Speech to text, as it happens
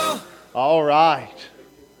All right.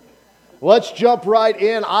 Let's jump right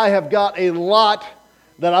in. I have got a lot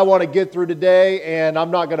that I want to get through today, and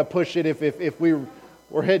I'm not going to push it. If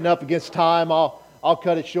we're hitting up against time, I'll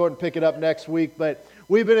cut it short and pick it up next week. But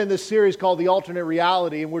we've been in this series called The Alternate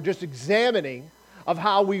Reality, and we're just examining of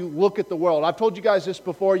how we look at the world. I've told you guys this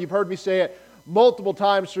before. You've heard me say it multiple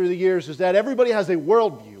times through the years, is that everybody has a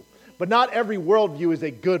worldview, but not every worldview is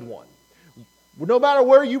a good one. No matter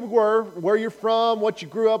where you were, where you're from, what you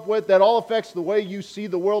grew up with, that all affects the way you see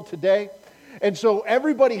the world today. And so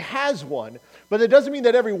everybody has one, but it doesn't mean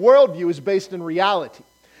that every worldview is based in reality.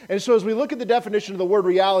 And so as we look at the definition of the word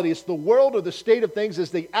reality, it's the world or the state of things as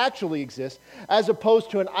they actually exist, as opposed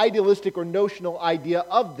to an idealistic or notional idea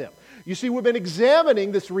of them. You see, we've been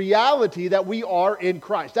examining this reality that we are in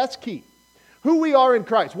Christ. That's key. Who we are in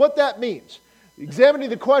Christ, what that means. Examining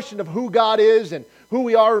the question of who God is and who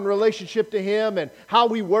we are in relationship to Him and how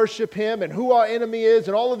we worship Him and who our enemy is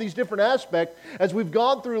and all of these different aspects. As we've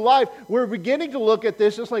gone through life, we're beginning to look at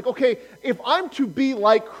this. It's like, okay, if I'm to be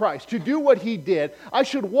like Christ, to do what He did, I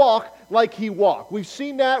should walk like He walked. We've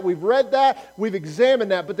seen that, we've read that, we've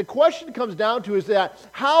examined that. But the question comes down to is that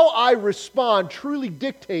how I respond truly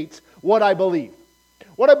dictates what I believe.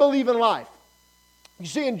 What I believe in life. You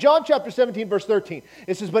see, in John chapter 17, verse 13,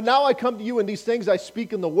 it says, "But now I come to you, and these things I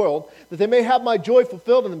speak in the world, that they may have my joy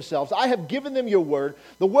fulfilled in themselves. I have given them your word.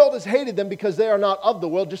 The world has hated them because they are not of the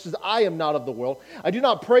world, just as I am not of the world. I do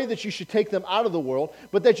not pray that you should take them out of the world,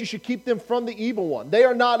 but that you should keep them from the evil one. They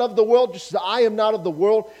are not of the world, just as I am not of the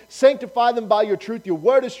world. Sanctify them by your truth. Your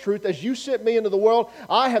word is truth. As you sent me into the world,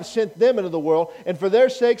 I have sent them into the world. And for their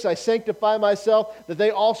sakes I sanctify myself, that they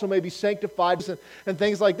also may be sanctified," and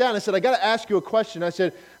things like that. And I said, I got to ask you a question. I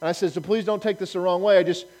said, so please don't take this the wrong way.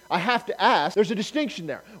 I have to ask. There's a distinction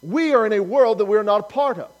there. We are in a world that we're not a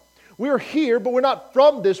part of. We're here, but we're not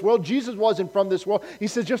from this world. Jesus wasn't from this world. He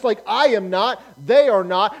says, just like I am not, they are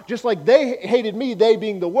not. Just like they hated me, they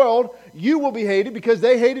being the world, you will be hated because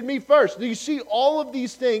they hated me first. Do you see all of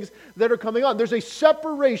these things that are coming on? There's a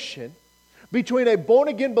separation between a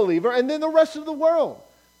born-again believer and then the rest of the world.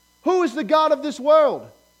 Who is the God of this world?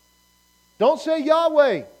 Don't say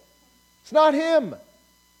Yahweh. It's not Him.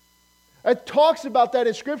 It talks about that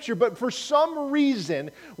in Scripture, but for some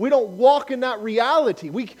reason, we don't walk in that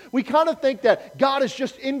reality. We kind of think that God is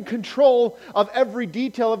just in control of every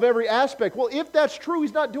detail of every aspect. Well, if that's true,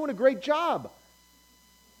 He's not doing a great job.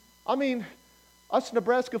 I mean, us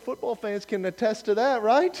Nebraska football fans can attest to that,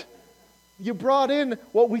 right? You brought in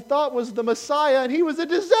what we thought was the Messiah, and he was a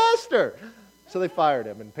disaster. So they fired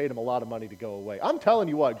him and paid him a lot of money to go away. I'm telling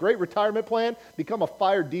you what, great retirement plan, become a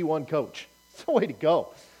fired D1 coach. It's the way to go.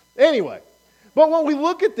 Anyway, but when we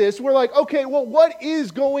look at this, we're like, okay, well, what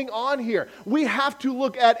is going on here? We have to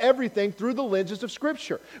look at everything through the lenses of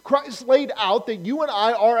Scripture. Christ laid out that you and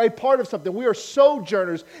I are a part of something. We are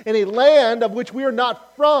sojourners in a land of which we are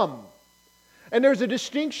not from. And there's a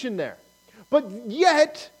distinction there. But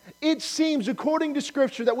yet, it seems, according to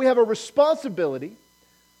Scripture, that we have a responsibility,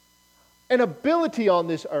 an ability on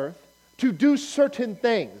this earth to do certain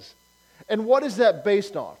things. And what is that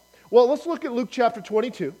based on? Well, let's look at Luke chapter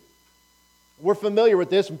 22. We're familiar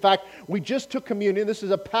with this. In fact, we just took communion. This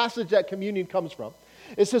is a passage that communion comes from.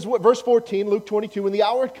 It says, verse 14, Luke 22, "When the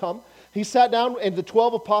hour had come, he sat down and the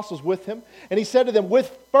 12 apostles with him, and he said to them,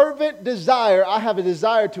 'With fervent desire, I have a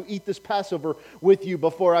desire to eat this Passover with you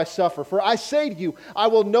before I suffer. For I say to you, I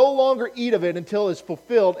will no longer eat of it until it is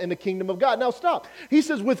fulfilled in the kingdom of God.'" Now stop. He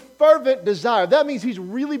says, with fervent desire. That means he's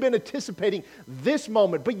really been anticipating this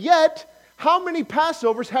moment. But yet, how many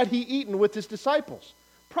Passovers had he eaten with his disciples?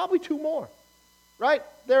 Probably 2 more, right?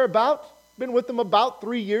 They're been with them about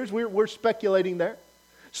 3 years. We're speculating there.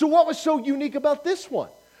 So what was so unique about this one?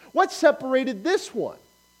 What separated this one?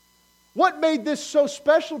 What made this so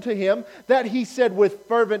special to him that he said, "With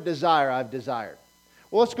fervent desire I've desired"?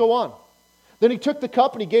 Well, let's go on. "Then he took the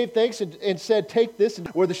cup and he gave thanks and said, 'Take this and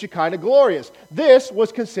were the Shekinah glorious.' This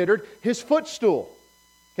was considered his footstool."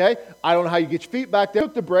 Okay, I don't know how you get your feet back there. He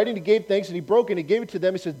took the bread and he gave thanks and he broke it and he gave it to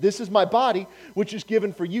them. He said, "This is my body, which is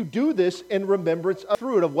given for you. Do this in remembrance of the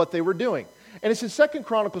fruit of what they were doing." And it's in 2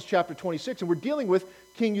 Chronicles chapter 26, and we're dealing with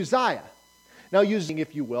King Uzziah. Now using,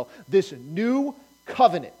 if you will, this new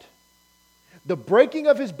covenant. The breaking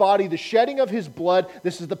of his body, the shedding of his blood.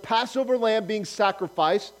 This is the Passover lamb being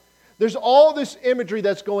sacrificed. There's all this imagery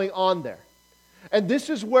that's going on there. And this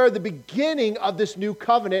is where the beginning of this new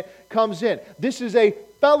covenant comes in. This is a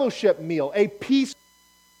fellowship meal, a peace.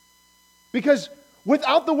 Because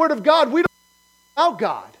without the Word of God, we don't know about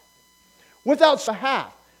God. Without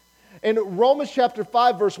behalf. In Romans chapter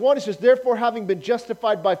 5, verse 1, it says, therefore, having been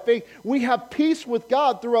justified by faith, we have peace with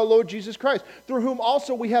God through our Lord Jesus Christ, through whom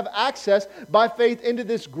also we have access by faith into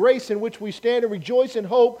this grace in which we stand and rejoice in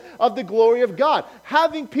hope of the glory of God.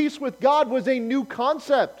 Having peace with God was a new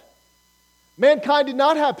concept. Mankind did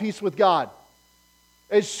not have peace with God.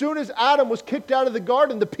 As soon as Adam was kicked out of the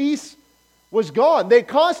garden, the peace was gone. They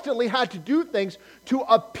constantly had to do things to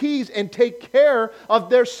appease and take care of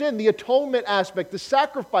their sin, the atonement aspect, the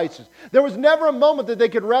sacrifices. There was never a moment that they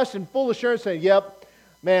could rest in full assurance saying, yep,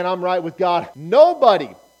 man, I'm right with God. Nobody.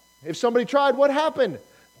 If somebody tried, what happened?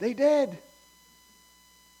 They did.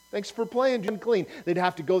 Thanks for playing unclean. They'd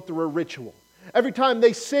have to go through a ritual. Every time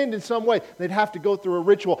they sinned in some way, they'd have to go through a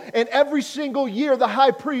ritual. And every single year, the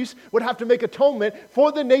high priest would have to make atonement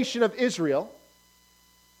for the nation of Israel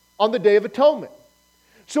on the Day of Atonement.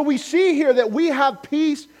 So we see here that we have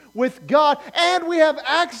peace with God and we have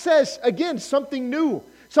access, again, something new,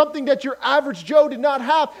 something that your average Joe did not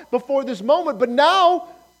have before this moment. But now,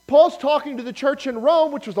 Paul's talking to the church in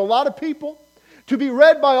Rome, which was a lot of people, to be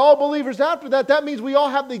read by all believers after that. That means we all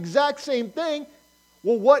have the exact same thing.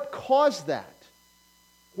 Well, what caused that?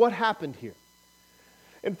 What happened here?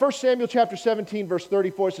 In 1 Samuel chapter 17, verse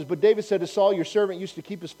 34, it says, but David said to Saul, your servant used to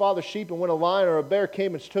keep his father's sheep, and when a lion or a bear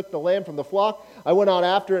came and took the lamb from the flock, I went out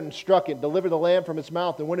after it and struck it, and delivered the lamb from its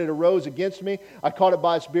mouth. And when it arose against me, I caught it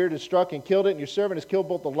by its beard and struck and killed it. And your servant has killed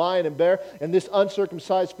both the lion and bear. And this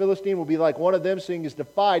uncircumcised Philistine will be like one of them, seeing he has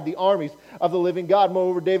defied the armies of the living God.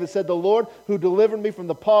 Moreover, David said, the Lord who delivered me from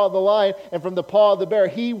the paw of the lion and from the paw of the bear,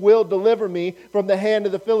 he will deliver me from the hand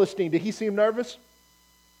of the Philistine. Did he seem nervous?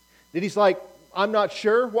 Did he like, I'm not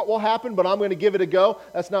sure what will happen, but I'm going to give it a go?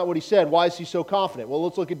 That's not what he said. Why is he so confident? Well,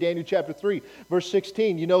 let's look at Daniel chapter 3, verse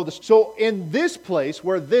 16. You know this. So in this place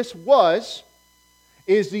where this was,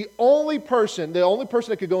 is the only person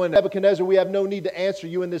that could go in. Nebuchadnezzar, we have no need to answer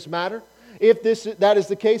you in this matter. If that is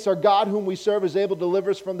the case, our God whom we serve is able to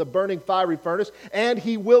deliver us from the burning fiery furnace, and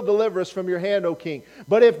he will deliver us from your hand, O king.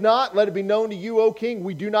 But if not, let it be known to you, O king,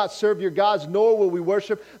 we do not serve your gods, nor will we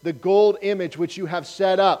worship the gold image which you have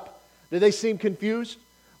set up. Did they seem confused?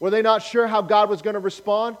 Were they not sure how God was going to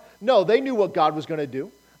respond? No, they knew what God was going to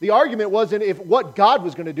do. The argument wasn't if what God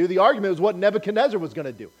was going to do. The argument was what Nebuchadnezzar was going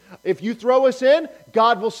to do. If you throw us in,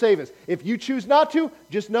 God will save us. If you choose not to,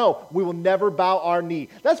 just know we will never bow our knee.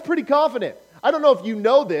 That's pretty confident. I don't know if you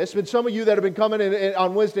know this, but some of you that have been coming in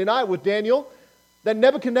on Wednesday night with Daniel, that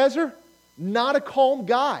Nebuchadnezzar, not a calm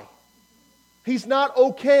guy. He's not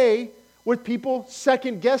okay with people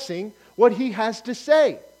second-guessing what he has to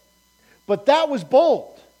say. But that was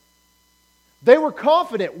bold. They were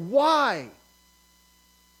confident. Why?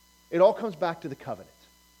 It all comes back to the covenant.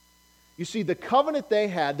 You see, the covenant they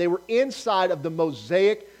had, they were inside of the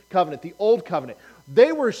Mosaic covenant, the old covenant.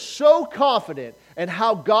 They were so confident in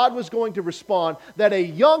how God was going to respond that a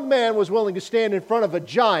young man was willing to stand in front of a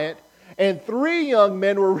giant, and 3 young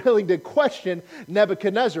men were willing to question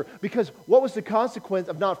Nebuchadnezzar. Because what was the consequence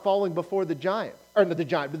of not falling before the giant? Or not the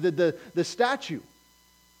giant, but the statue.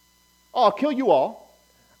 Oh, I'll kill you all,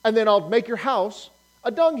 and then I'll make your house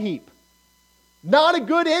a dung heap. Not a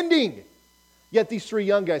good ending. Yet these 3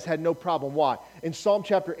 young guys had no problem. Why? In Psalm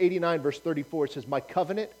chapter 89, verse 34, it says, my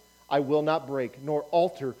covenant I will not break, nor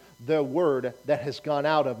alter the word that has gone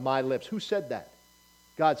out of my lips. Who said that?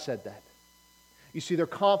 God said that. You see, they're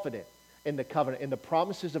confident in the covenant, in the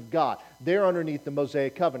promises of God. They're underneath the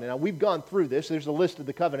Mosaic covenant. Now, we've gone through this. There's a list of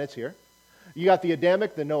the covenants here. You got the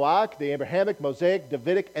Adamic, the Noahic, the Abrahamic, Mosaic,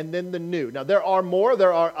 Davidic, and then the New. Now, there are more.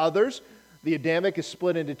 There are others. The Adamic is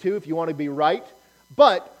split into 2 if you want to be right.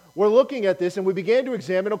 But we're looking at this, and we began to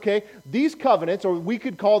examine, okay, these covenants, or we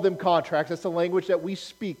could call them contracts. That's the language that we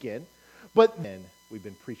speak in. But then we've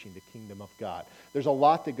been preaching the kingdom of God. There's a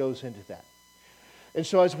lot that goes into that. And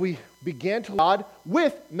so as we began to God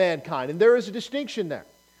with mankind, and there is a distinction there.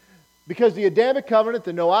 Because the Adamic covenant,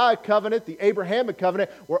 the Noahic covenant, the Abrahamic covenant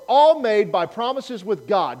were all made by promises with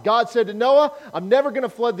God. God said to Noah, I'm never going to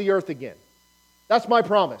flood the earth again. That's my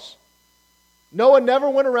promise. Noah never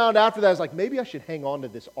went around after that and was like, maybe I should hang on to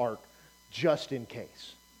this ark just in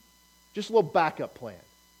case. Just a little backup plan.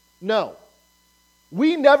 No.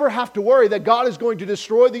 We never have to worry that God is going to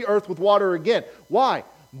destroy the earth with water again. Why?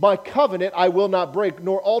 My covenant I will not break,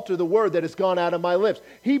 nor alter the word that has gone out of my lips.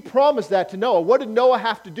 He promised that to Noah. What did Noah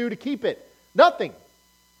have to do to keep it? Nothing.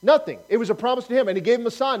 Nothing. It was a promise to him, and he gave him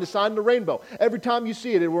a sign, the sign of the rainbow. Every time you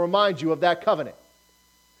see it, it will remind you of that covenant.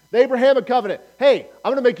 The Abrahamic covenant. Hey,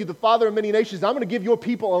 I'm going to make you the father of many nations. I'm going to give your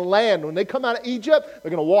people a land. When they come out of Egypt,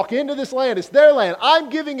 they're going to walk into this land. It's their land. I'm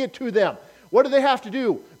giving it to them. What do they have to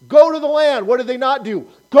do? Go to the land. What did they not do?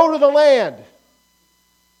 Go to the land.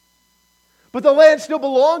 But the land still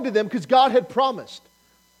belonged to them because God had promised.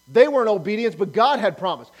 They weren't obedient, but God had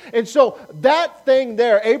promised. And so that thing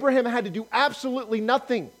there, Abraham had to do absolutely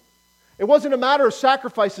nothing. It wasn't a matter of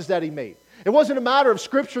sacrifices that he made. It wasn't a matter of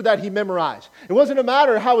scripture that he memorized. It wasn't a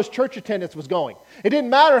matter of how his church attendance was going. It didn't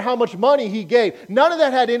matter how much money he gave. None of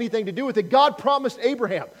that had anything to do with it. God promised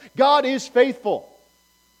Abraham. God is faithful.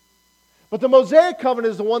 But the Mosaic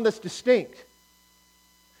covenant is the one that's distinct.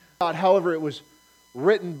 God, however, it was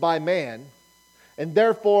written by man, and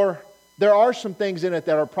therefore there are some things in it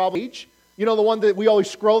that are probably, you know, the one that we always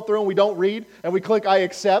scroll through and we don't read, and we click I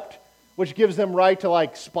accept, which gives them right to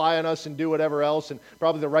like spy on us and do whatever else, and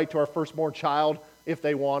probably the right to our firstborn child if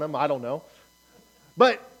they want them, I don't know.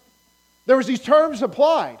 But there was these terms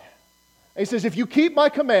applied. And he says, if you keep my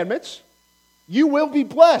commandments, you will be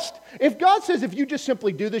blessed. If God says if you just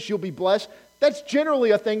simply do this, you'll be blessed, that's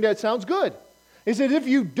generally a thing that sounds good. He said if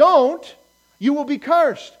you don't, you will be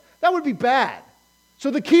cursed. That would be bad. So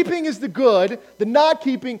the keeping is the good, the not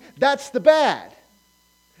keeping, that's the bad.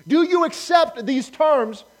 Do you accept these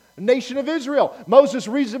terms, nation of Israel? Moses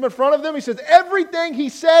reads them in front of them. He says, everything he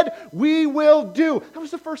said, we will do. That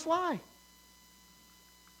was the first lie.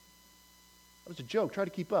 That was a joke. Try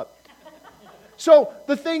to keep up. So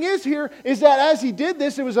the thing is here is that as he did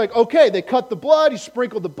this, it was like, okay, they cut the blood, he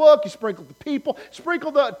sprinkled the book, he sprinkled the people,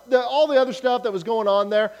 sprinkled all the other stuff that was going on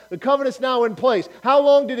there. The covenant's now in place. How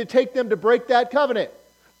long did it take them to break that covenant?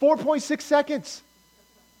 4.6 seconds.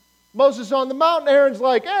 Moses on the mountain, Aaron's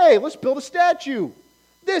like, hey, let's build a statue.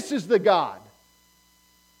 This is the God.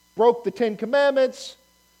 Broke the 10 commandments.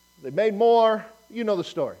 They made more. You know the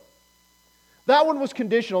story. That one was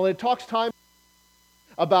conditional. And it talks time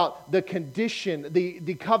about the condition,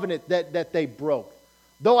 the covenant that they broke.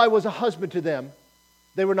 Though I was a husband to them,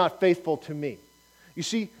 they were not faithful to me. You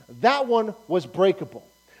see, that one was breakable.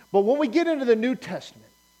 But when we get into the New Testament,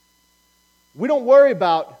 we don't worry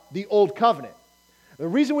about the old covenant. The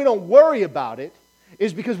reason we don't worry about it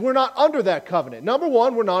is because we're not under that covenant. Number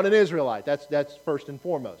one, we're not an Israelite. That's first and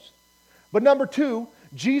foremost. But number two,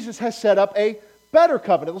 Jesus has set up a better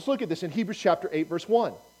covenant. Let's look at this in Hebrews chapter 8, verse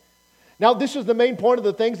 1. Now, this is the main point of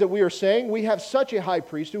the things that we are saying. We have such a high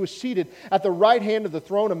priest who is seated at the right hand of the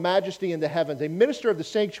throne of majesty in the heavens, a minister of the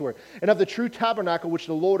sanctuary and of the true tabernacle which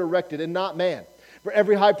the Lord erected, and not man. For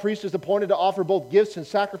every high priest is appointed to offer both gifts and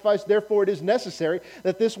sacrifice. Therefore, it is necessary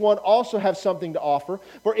that this one also have something to offer.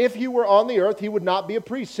 For if he were on the earth, he would not be a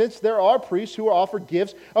priest, since there are priests who offer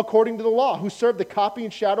gifts according to the law, who serve the copy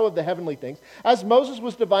and shadow of the heavenly things, as Moses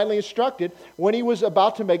was divinely instructed when he was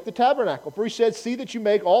about to make the tabernacle. For he said, see that you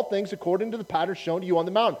make all things according to the pattern shown to you on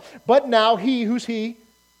the mountain. But now he, who's he?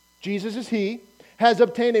 Jesus is he, has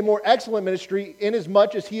obtained a more excellent ministry,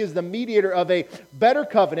 inasmuch as he is the mediator of a better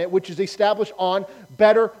covenant, which is established on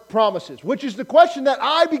better promises. Which is the question that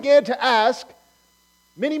I began to ask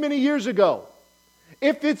many, many years ago.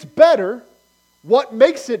 If it's better, what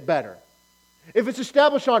makes it better? If it's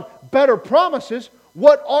established on better promises,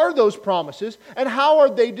 what are those promises and how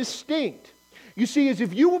are they distinct? You see, as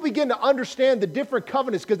if you will begin to understand the different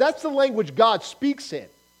covenants, because that's the language God speaks in,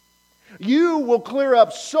 you will clear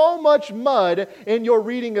up so much mud in your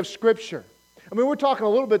reading of Scripture. I mean, we're talking a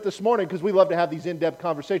little bit this morning because we love to have these in-depth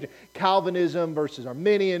conversations. Calvinism versus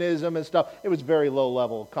Arminianism and stuff. It was very low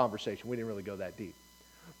level conversation. We didn't really go that deep.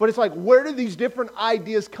 But it's like, where do these different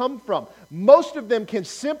ideas come from? Most of them can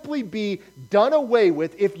simply be done away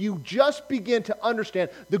with if you just begin to understand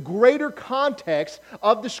the greater context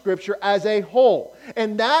of the Scripture as a whole.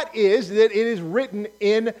 And that is that it is written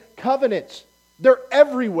in covenants. They're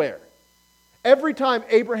everywhere. Every time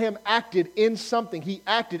Abraham acted in something, he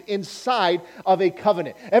acted inside of a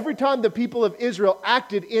covenant. Every time the people of Israel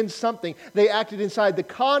acted in something, they acted inside the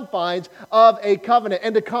confines of a covenant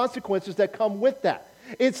and the consequences that come with that.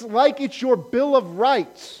 It's like it's your Bill of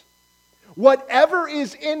Rights. Whatever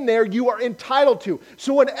is in there, you are entitled to.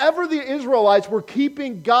 So whenever the Israelites were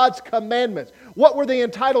keeping God's commandments, what were they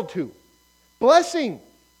entitled to? Blessing,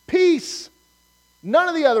 peace, none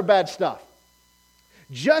of the other bad stuff.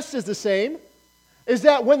 Just as the same is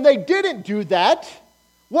that when they didn't do that,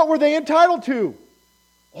 what were they entitled to?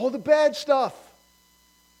 All the bad stuff.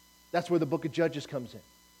 That's where the book of Judges comes in.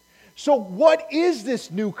 So what is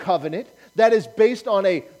this new covenant that is based on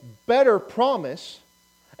a better promise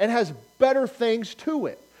and has better things to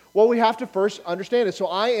it? Well, we have to first understand it. So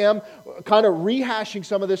I am kind of rehashing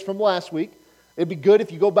some of this from last week. It'd be good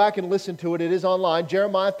if you go back and listen to it. It is online.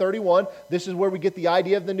 Jeremiah 31. This is where we get the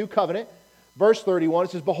idea of the new covenant. Verse 31,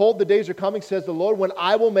 it says, behold, the days are coming, says the Lord, when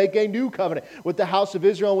I will make a new covenant with the house of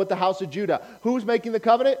Israel and with the house of Judah. Who's making the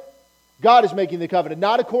covenant? God is making the covenant.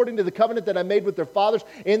 Not according to the covenant that I made with their fathers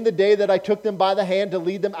in the day that I took them by the hand to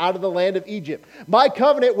lead them out of the land of Egypt. My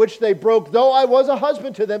covenant which they broke, though I was a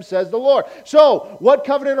husband to them, says the Lord. So, what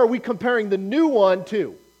covenant are we comparing the new one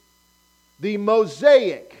to? The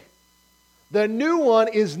Mosaic. The new one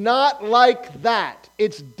is not like that.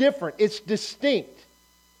 It's different. It's distinct.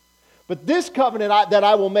 But this covenant that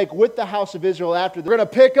I will make with the house of Israel after, we're going to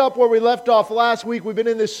pick up where we left off last week. We've been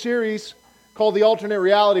in this series called The Alternate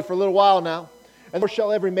Reality for a little while now. And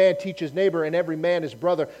shall every man teach his neighbor and every man his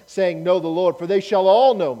brother, saying, Know the Lord, for they shall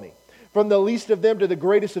all know me. From the least of them to the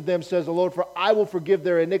greatest of them, says the Lord, for I will forgive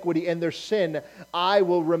their iniquity and their sin I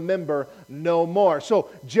will remember no more. So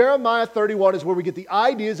Jeremiah 31 is where we get the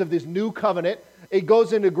ideas of this new covenant. It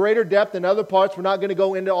goes into greater depth in other parts. We're not going to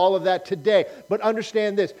go into all of that today. But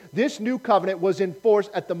understand this. This new covenant was in force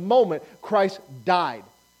at the moment Christ died.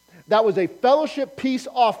 That was a fellowship peace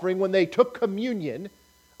offering when they took communion.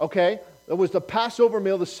 Okay? That was the Passover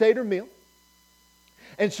meal, the Seder meal.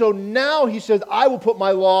 And so now he says, I will put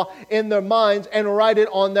my law in their minds and write it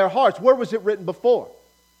on their hearts. Where was it written before?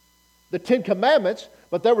 The 10 Commandments,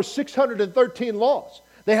 but there were 613 laws.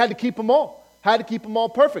 They had to keep them all. Had to keep them all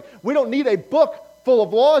perfect. We don't need a book full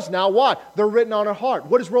of laws now. Why? They're written on our heart.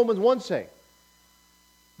 What does Romans 1 say?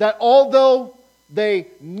 That although they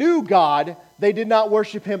knew God, they did not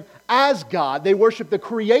worship Him as God. They worshiped the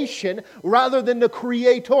creation rather than the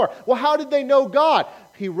Creator. Well, how did they know God?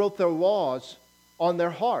 He wrote their laws on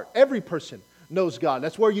their heart. Every person knows God.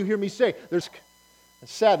 That's where you hear me say, it's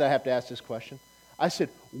sad that I have to ask this question. I said,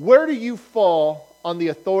 where do you fall on the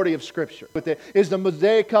authority of Scripture? With it is the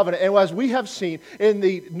Mosaic covenant. And as we have seen in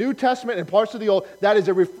the New Testament and parts of the Old, that is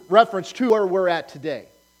a reference to where we're at today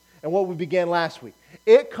and what we began last week.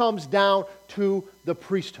 It comes down to the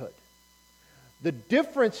priesthood. The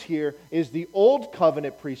difference here is the Old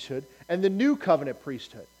Covenant priesthood and the New Covenant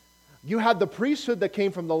priesthood. You had the priesthood that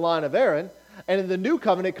came from the line of Aaron, and in the New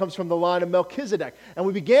Covenant, it comes from the line of Melchizedek. And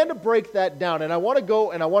we began to break that down. And I want to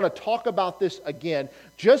go and I want to talk about this again,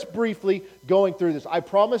 just briefly going through this. I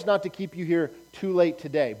promise not to keep you here too late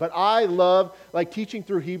today. But I love, teaching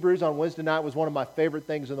through Hebrews on Wednesday night was one of my favorite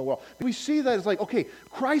things in the world. We see that it's okay,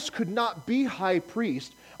 Christ could not be high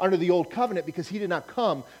priest under the Old Covenant because He did not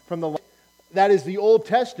come from the line. That is the Old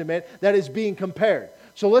Testament that is being compared.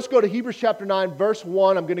 So let's go to Hebrews chapter 9, verse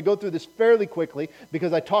 1. I'm going to go through this fairly quickly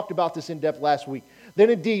because I talked about this in depth last week. Then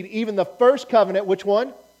indeed, even the first covenant, which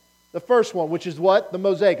one? The first one, which is what? The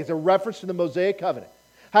Mosaic. It's a reference to the Mosaic covenant.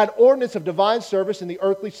 Had ordinance of divine service in the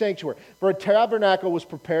earthly sanctuary. For a tabernacle was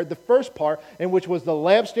prepared, the first part, in which was the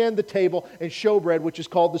lampstand, the table, and showbread, which is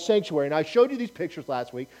called the sanctuary. And I showed you these pictures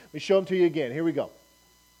last week. Let me show them to you again. Here we go.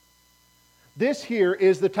 This here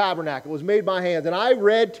is the tabernacle. It was made by hands. And I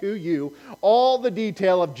read to you all the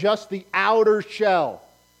detail of just the outer shell.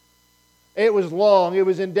 It was long. It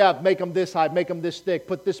was in depth. Make them this high. Make them this thick.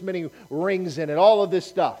 Put this many rings in it. All of this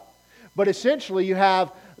stuff. But essentially you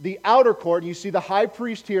have the outer court. You see the high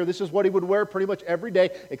priest here. This is what he would wear pretty much every day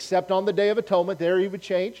except on the Day of Atonement. There he would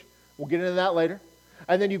change. We'll get into that later.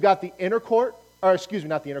 And then you've got the inner court. Or excuse me,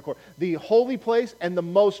 not the inner court. The holy place and the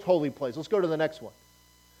most holy place. Let's go to the next one.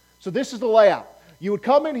 So this is the layout. You would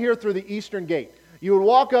come in here through the eastern gate. You would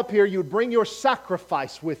walk up here. You would bring your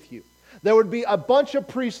sacrifice with you. There would be a bunch of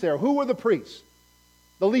priests there. Who were the priests?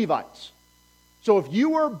 The Levites. So if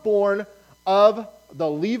you were born of the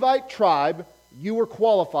Levite tribe, you were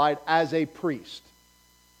qualified as a priest.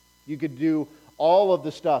 You could do all of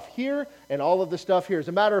the stuff here and all of the stuff here. As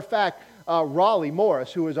a matter of fact, Raleigh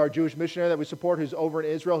Morris, who is our Jewish missionary that we support, who's over in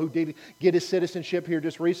Israel, who did get his citizenship here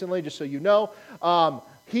just recently, just so you know,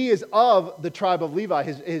 he is of the tribe of Levi.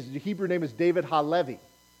 His Hebrew name is David Halevi,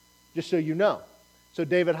 just so you know. So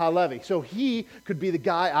David Halevi. So he could be the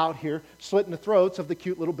guy out here slitting the throats of the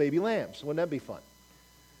cute little baby lambs. Wouldn't that be fun?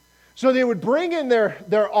 So they would bring in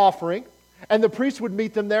their offering, and the priest would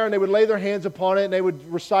meet them there, and they would lay their hands upon it, and they would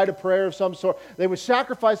recite a prayer of some sort. They would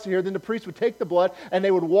sacrifice it here. Then the priest would take the blood, and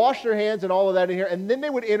they would wash their hands and all of that in here, and then they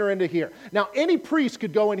would enter into here. Now, any priest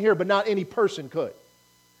could go in here, but not any person could.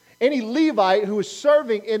 Any Levite who was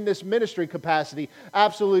serving in this ministry capacity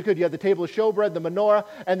absolutely could. You have the table of showbread, the menorah,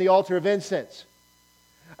 and the altar of incense.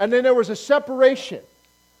 And then there was a separation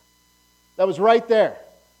that was right there.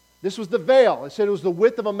 This was the veil. It said it was the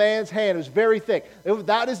width of a man's hand. It was very thick.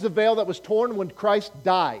 That is the veil that was torn when Christ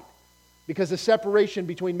died, because the separation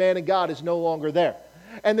between man and God is no longer there.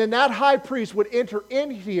 And then that high priest would enter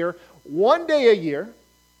in here one day a year,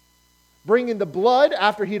 bringing the blood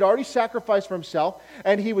after he'd already sacrificed for himself,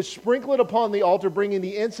 and he would sprinkle it upon the altar, bringing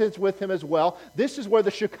the incense with him as well. This is where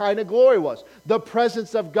the Shekinah glory was, the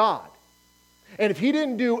presence of God. And if he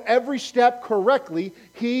didn't do every step correctly,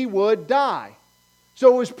 he would die.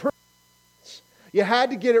 So it was you had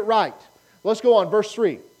to get it right. Let's go on, verse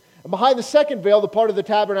 3. And behind the second veil, the part of the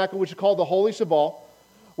tabernacle which is called the Holiest of All,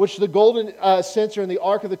 which the golden censer and the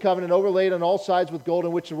Ark of the Covenant overlaid on all sides with gold,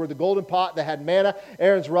 in which were the golden pot that had manna,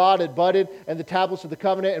 Aaron's rod had budded, and the tablets of the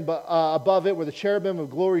covenant, and above it were the cherubim of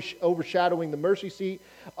glory overshadowing the mercy seat.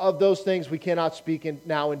 Of those things we cannot speak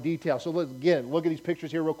now in detail. So again, look at these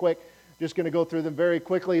pictures here real quick. Just going to go through them very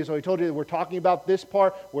quickly. So I told you that we're talking about this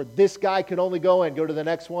part where this guy could only go in. Go to the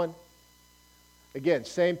next one. Again,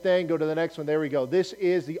 same thing. Go to the next one. There we go. This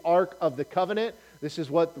is the Ark of the Covenant. This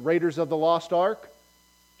is what the Raiders of the Lost Ark.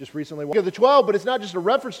 Just recently. The 12, but it's not just a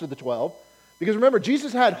reference to the 12. Because remember,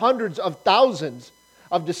 Jesus had hundreds of thousands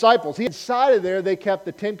of disciples. Inside of there, they kept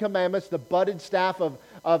the 10 Commandments, the budded staff of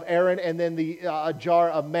Aaron, and then the jar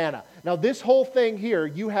of manna. Now, this whole thing here,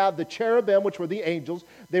 you have the cherubim, which were the angels.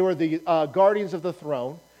 They were the guardians of the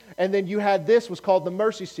throne. And then you had this was called the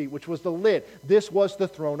mercy seat, which was the lid. This was the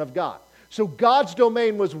throne of God. So God's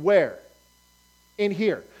domain was where? In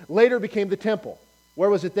here. Later became the temple. Where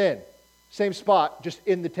was it then? Same spot, just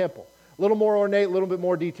in the temple. A little more ornate, a little bit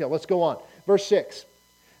more detail. Let's go on. Verse 6.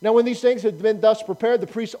 Now when these things had been thus prepared, the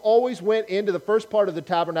priests always went into the first part of the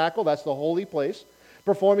tabernacle, that's the holy place,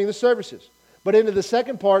 performing the services. But into the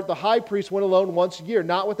second part, the high priest went alone once a year,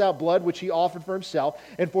 not without blood, which he offered for himself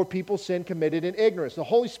and for people's sin committed in ignorance. The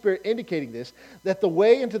Holy Spirit indicating this, that the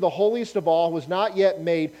way into the holiest of all was not yet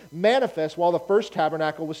made manifest while the first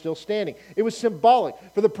tabernacle was still standing. It was symbolic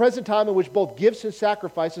for the present time in which both gifts and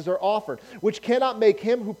sacrifices are offered, which cannot make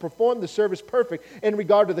him who performed the service perfect in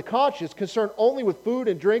regard to the conscience, concerned only with food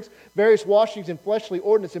and drinks, various washings and fleshly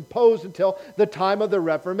ordinance imposed until the time of the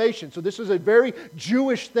Reformation. So this is a very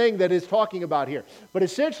Jewish thing that is talking about here. But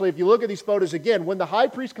essentially, if you look at these photos again, when the high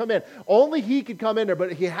priest come in, only he could come in there,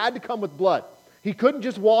 but he had to come with blood. He couldn't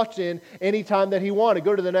just walk in anytime that he wanted.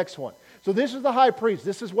 Go to the next one. So this is the high priest.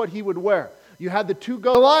 This is what he would wear. You had the two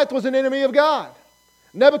goats. Goliath was an enemy of God.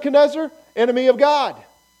 Nebuchadnezzar, enemy of God.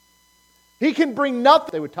 He can bring nothing.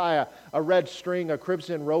 They would tie a red string, a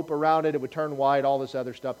crimson rope around it. It would turn white, all this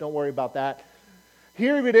other stuff. Don't worry about that.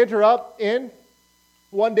 Here he would enter up in.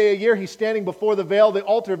 One day a year, he's standing before the veil. The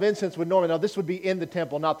altar of incense would normally, now this would be in the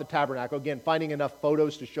temple, not the tabernacle. Again, finding enough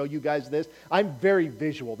photos to show you guys this. I'm very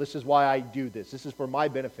visual. This is why I do this. This is for my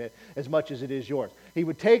benefit as much as it is yours. He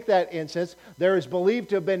would take that incense. There is believed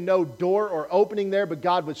to have been no door or opening there, but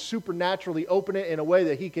God would supernaturally open it in a way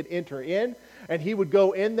that he could enter in. And he would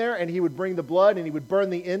go in there and he would bring the blood and he would burn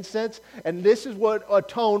the incense. And this is what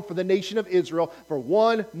atoned for the nation of Israel for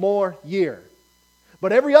one more year.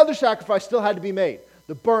 But every other sacrifice still had to be made.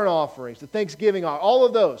 The burnt offerings, the thanksgiving offering, all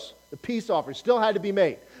of those, the peace offerings still had to be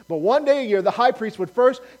made. But one day a year, the high priest would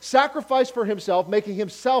first sacrifice for himself, making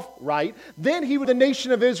himself right. Then he would, the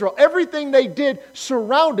nation of Israel, everything they did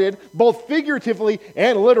surrounded, both figuratively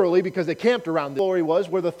and literally, because they camped around the glory was,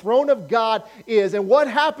 where the throne of God is. And what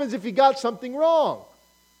happens if he got something wrong?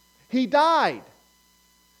 He died.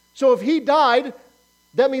 So if he died,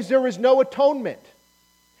 that means there was no atonement.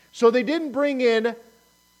 So they didn't bring in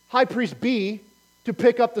high priest B to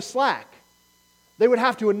pick up the slack. They would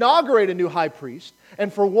have to inaugurate a new high priest,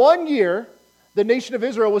 and for 1 year, the nation of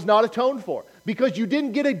Israel was not atoned for, because you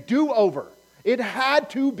didn't get a do-over. It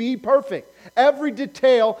had to be perfect. Every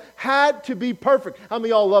detail had to be perfect. How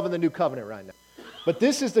many of y'all loving the new covenant right now? But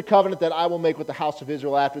this is the covenant that I will make with the house of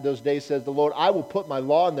Israel after those days, says the Lord. I will put my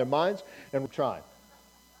law in their minds, and we're trying.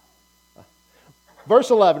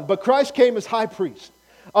 Verse 11, but Christ came as high priest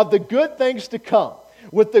of the good things to come,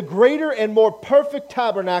 with the greater and more perfect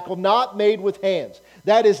tabernacle not made with hands,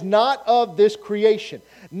 that is not of this creation.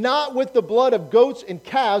 Not with the blood of goats and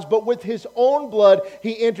calves, but with his own blood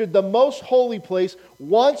he entered the most holy place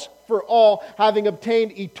once for all, having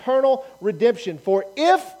obtained eternal redemption. For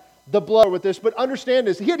if the blood with this, but understand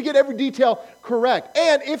this, he had to get every detail correct.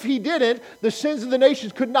 And if he didn't, the sins of the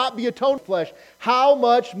nations could not be atoned for flesh. How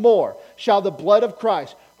much more shall the blood of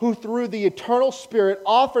Christ, who through the eternal Spirit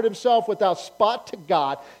offered himself without spot to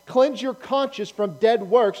God, cleanse your conscience from dead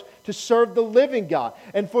works to serve the living God.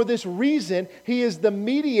 And for this reason, he is the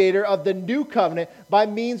mediator of the new covenant by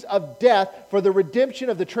means of death for the redemption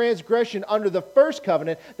of the transgression under the first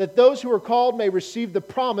covenant, that those who are called may receive the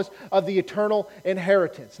promise of the eternal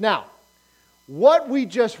inheritance. Now, what we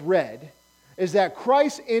just read is that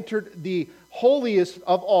Christ entered the holiest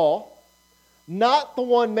of all, Not the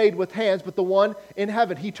one made with hands, but the one in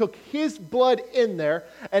heaven. He took his blood in there,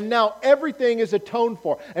 and now everything is atoned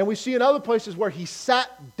for. And we see in other places where he sat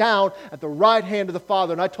down at the right hand of the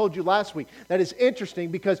Father. And I told you last week that is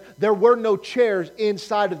interesting because there were no chairs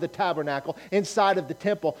inside of the tabernacle, inside of the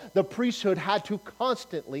temple. The priesthood had to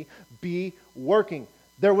constantly be working.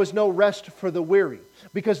 There was no rest for the weary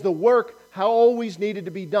because the work always needed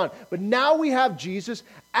to be done. But now we have Jesus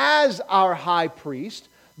as our high priest.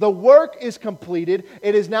 The work is completed.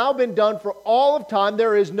 It has now been done for all of time.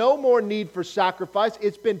 There is no more need for sacrifice.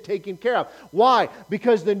 It's been taken care of. Why?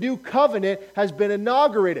 Because the new covenant has been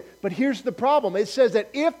inaugurated. But here's the problem. It says that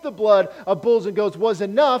if the blood of bulls and goats was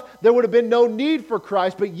enough, there would have been no need for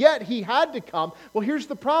Christ, but yet he had to come. Well, here's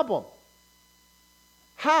the problem.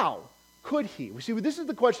 How could he? See, this is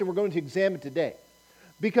the question we're going to examine today.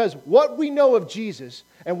 Because what we know of Jesus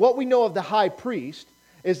and what we know of the high priest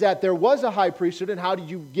is that there was a high priesthood, and how did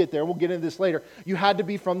you get there? We'll get into this later. You had to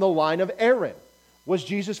be from the line of Aaron. Was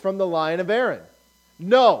Jesus from the line of Aaron?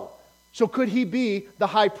 No. So could he be the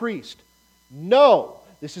high priest? No.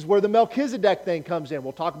 This is where the Melchizedek thing comes in.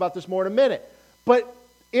 We'll talk about this more in a minute. But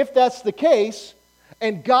if that's the case,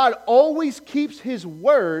 and God always keeps his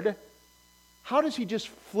word, how does he just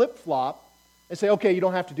flip-flop and say, okay, you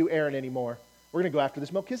don't have to do Aaron anymore. We're going to go after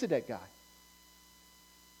this Melchizedek guy.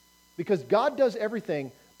 Because God does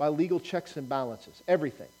everything by legal checks and balances.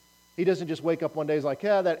 Everything. He doesn't just wake up one day and is like,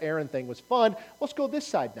 yeah, that Aaron thing was fun. Let's go this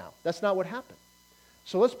side now. That's not what happened.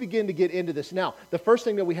 So let's begin to get into this. Now, the first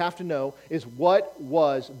thing that we have to know is what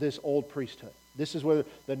was this old priesthood? This is where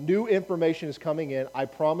the new information is coming in. I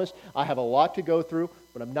promise I have a lot to go through,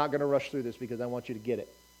 but I'm not going to rush through this because I want you to get it.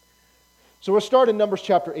 So we'll start in Numbers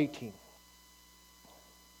chapter 18.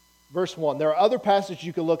 Verse 1. There are other passages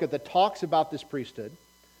you can look at that talks about this priesthood.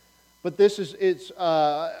 But this is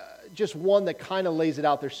just one that kind of lays it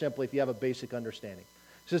out there simply if you have a basic understanding.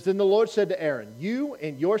 It says, Then the Lord said to Aaron, You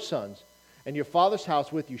and your sons and your father's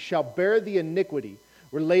house with you shall bear the iniquity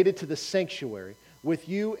related to the sanctuary. With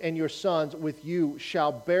you and your sons with you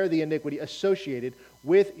shall bear the iniquity associated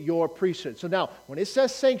with your priesthood. So now, when it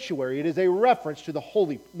says sanctuary, it is a reference to the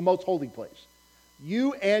most holy place.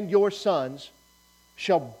 You and your sons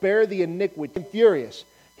shall bear the iniquity. And furious,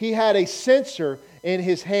 he had a censer in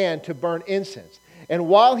his hand to burn incense. And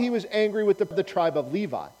while he was angry with the tribe of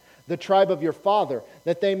Levi, the tribe of your father,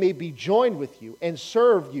 that they may be joined with you and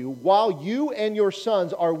serve you while you and your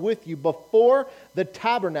sons are with you before the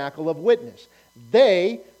tabernacle of witness.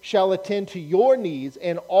 They shall attend to your needs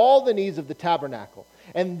and all the needs of the tabernacle.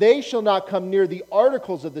 And they shall not come near the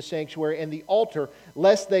articles of the sanctuary and the altar,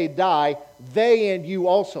 lest they die, they and you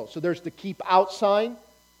also. So there's the keep out sign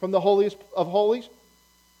from the holiest of holies.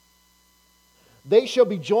 They shall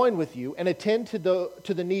be joined with you and attend to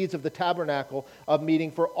the needs of the tabernacle of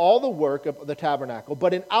meeting for all the work of the tabernacle.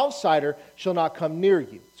 But an outsider shall not come near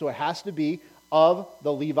you. So it has to be of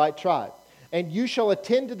the Levite tribe. And you shall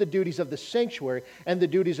attend to the duties of the sanctuary and the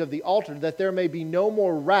duties of the altar, that there may be no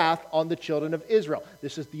more wrath on the children of Israel.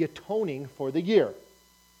 This is the atoning for the year.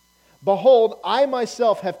 Behold, I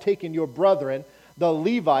myself have taken your brethren, the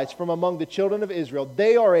Levites, from among the children of Israel.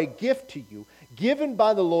 They are a gift to you, given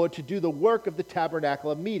by the Lord to do the work of the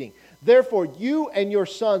tabernacle of meeting. Therefore, you and your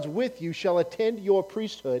sons with you shall attend your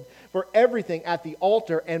priesthood for everything at the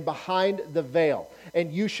altar and behind the veil,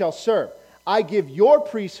 and you shall serve. I give your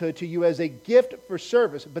priesthood to you as a gift for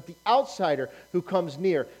service, but the outsider who comes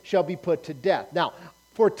near shall be put to death. Now,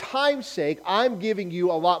 for time's sake, I'm giving you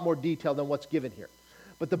a lot more detail than what's given here.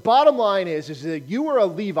 But the bottom line is that you were a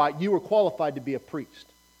Levite, you were qualified to be a priest.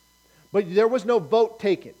 But there was no vote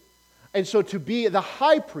taken. And so to be the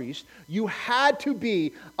high priest, you had to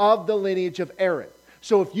be of the lineage of Aaron.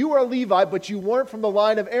 So if you were a Levite, but you weren't from the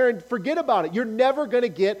line of Aaron, forget about it. You're never going to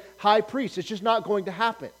get high priest. It's just not going to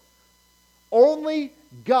happen. Only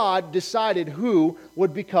God decided who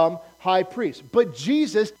would become high priest. But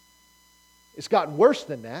Jesus, it's gotten worse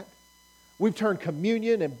than that. We've turned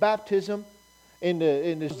communion and baptism into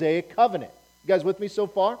the Mosaic covenant. You guys with me so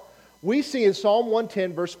far? We see in Psalm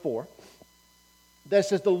 110, verse 4, that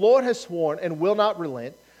says, The Lord has sworn and will not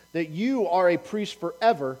relent that you are a priest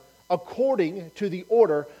forever according to the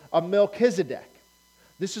order of Melchizedek.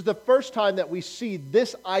 This is the first time that we see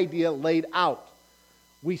this idea laid out.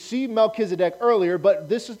 We see Melchizedek earlier, but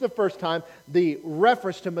this is the first time the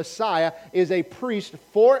reference to Messiah is a priest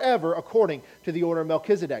forever according to the order of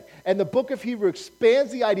Melchizedek. And the book of Hebrews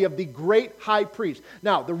expands the idea of the great high priest.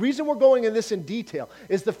 Now, the reason we're going in this in detail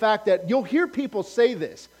is the fact that you'll hear people say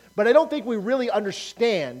this, but I don't think we really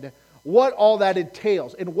understand what all that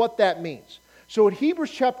entails and what that means. So in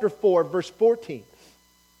Hebrews chapter 4, verse 14,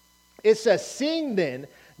 it says, Seeing then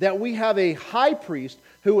that we have a high priest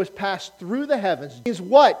who has passed through the heavens is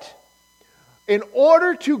what? In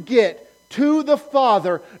order to get to the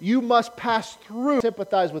Father, you must pass through,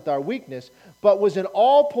 sympathize with our weakness, but was in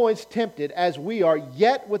all points tempted as we are,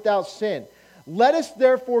 yet without sin. Let us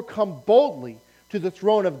therefore come boldly to the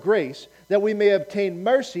throne of grace, that we may obtain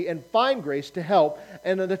mercy and find grace to help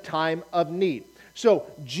in a time of need. So,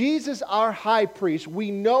 Jesus, our high priest,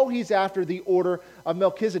 we know he's after the order of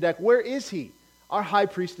Melchizedek. Where is he? Our high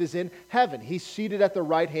priest is in heaven. He's seated at the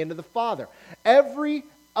right hand of the Father. Every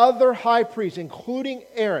other high priest, including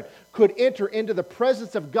Aaron, could enter into the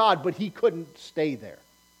presence of God, but he couldn't stay there.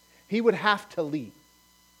 He would have to leave.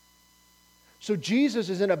 So Jesus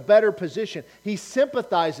is in a better position. He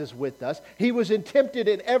sympathizes with us. He was tempted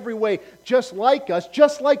in every way, just like us,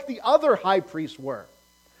 just like the other high priests were.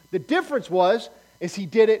 The difference is he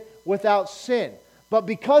did it without sin. But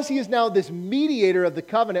because he is now this mediator of the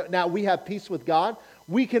covenant, now we have peace with God,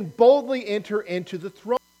 we can boldly enter into the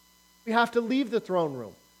throne. We have to leave the throne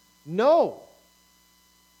room. No.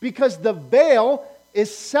 Because the veil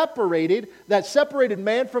is separated, that separated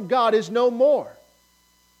man from God is no more.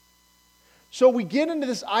 So we get into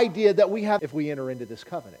this idea that we have, if we enter into this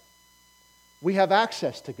covenant, we have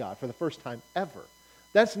access to God for the first time ever.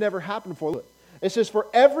 That's never happened before. It says, for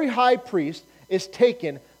every high priest is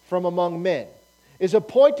taken from among men, is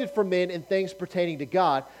appointed for men in things pertaining to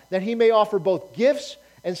God, that he may offer both gifts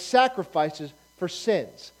and sacrifices for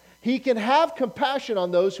sins. He can have compassion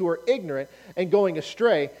on those who are ignorant and going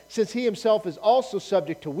astray, since he himself is also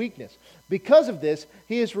subject to weakness. Because of this,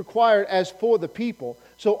 he is required as for the people,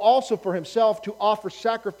 so also for himself, to offer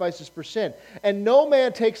sacrifices for sin. And no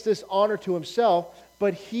man takes this honor to himself,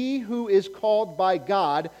 but he who is called by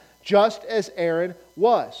God, just as Aaron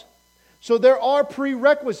was. So there are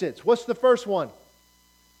prerequisites. What's the first one?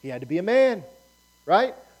 He had to be a man,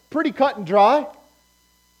 right? Pretty cut and dry.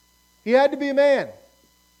 He had to be a man.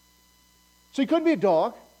 So he couldn't be a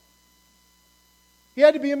dog. He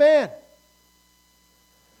had to be a man.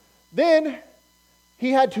 Then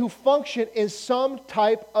he had to function in some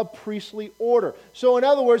type of priestly order. So in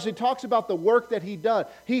other words, it talks about the work that he done.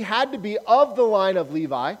 He had to be of the line of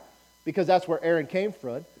Levi, because that's where Aaron came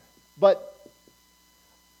from. But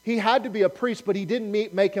he had to be a priest, but he didn't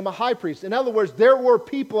make him a high priest. In other words, there were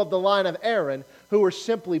people of the line of Aaron who were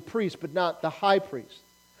simply priests, but not the high priest.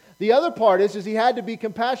 The other part is he had to be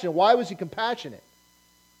compassionate. Why was he compassionate?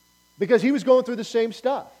 Because he was going through the same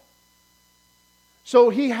stuff.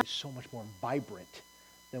 So he had so much more vibrant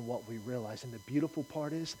than what we realize. And the beautiful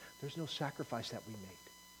part is there's no sacrifice that we made.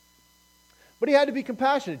 But he had to be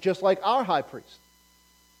compassionate, just like our high priest.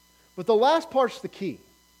 But the last part's the key.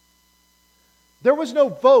 There was no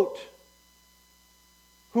vote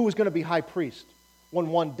who was going to be high priest when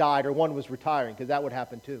one died or one was retiring, because that would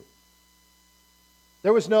happen too.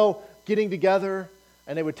 There was no getting together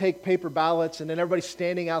and they would take paper ballots and then everybody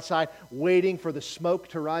standing outside waiting for the smoke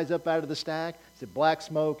to rise up out of the stack. Is it black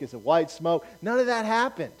smoke? Is it white smoke? None of that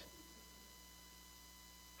happened.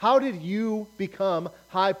 How did you become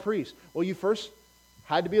high priest? Well, you first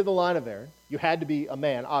had to be of the line of Aaron. You had to be a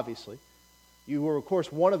man, obviously. You were, of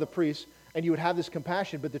course, one of the priests, and you would have this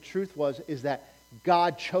compassion, but the truth is that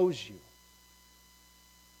God chose you.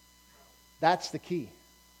 That's the key.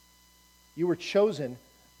 You were chosen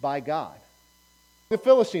by God. The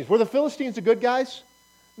Philistines. Were the Philistines the good guys?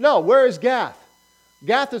 No. Where is Gath?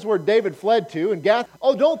 Gath is where David fled to. And Gath,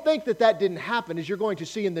 don't think that didn't happen, as you're going to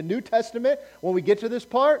see in the New Testament when we get to this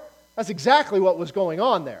part. That's exactly what was going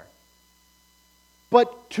on there.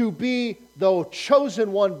 But to be the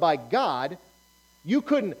chosen one by God, you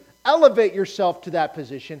couldn't elevate yourself to that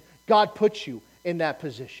position. God put you in that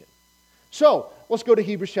position. So, let's go to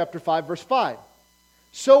Hebrews chapter 5, verse 5.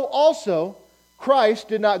 So also, Christ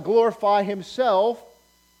did not glorify himself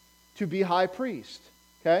to be high priest.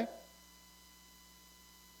 Okay?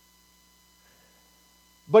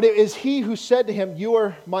 But it is he who said to him, "You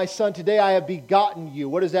are my son, today I have begotten you."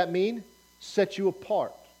 What does that mean? Set you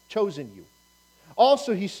apart, chosen you.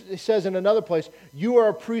 Also, he says in another place, "You are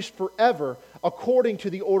a priest forever, according to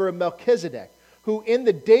the order of Melchizedek, who in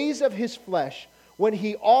the days of his flesh, when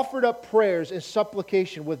he offered up prayers and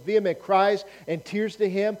supplication with vehement cries and tears to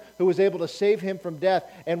him who was able to save him from death,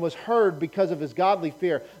 and was heard because of his godly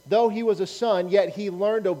fear. Though he was a son, yet he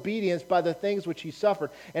learned obedience by the things which he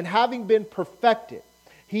suffered. And having been perfected,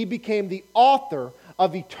 he became the author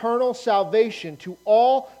of eternal salvation to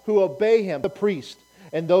all who obey him, the priest,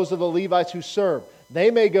 and those of the Levites who serve.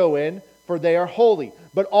 They may go in, for they are holy.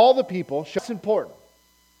 But all the people," that's important.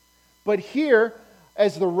 But here,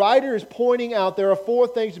 as the writer is pointing out, there are 4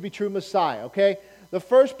 things to be true Messiah, okay? The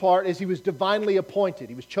first part is he was divinely appointed.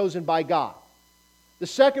 He was chosen by God. The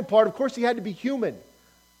second part, of course, he had to be human.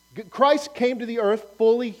 Christ came to the earth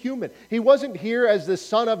fully human. He wasn't here as the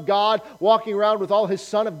Son of God, walking around with all his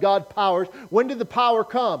Son of God powers. When did the power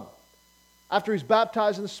come? After he's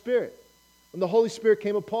baptized in the Spirit. When the Holy Spirit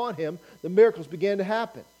came upon him, the miracles began to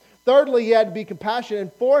happen. Thirdly, he had to be compassionate.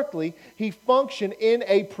 And fourthly, he functioned in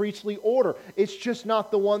a priestly order. It's just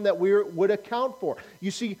not the one that we would account for.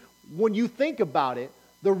 You see, when you think about it,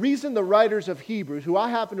 the reason the writers of Hebrews, who I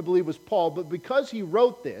happen to believe was Paul, but because he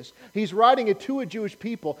wrote this, he's writing it to a Jewish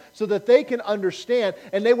people so that they can understand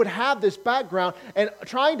and they would have this background, and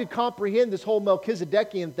trying to comprehend this whole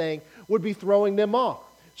Melchizedekian thing would be throwing them off.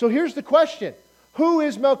 So here's the question. Who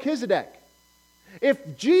is Melchizedek?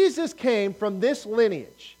 If Jesus came from this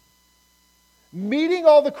lineage, meeting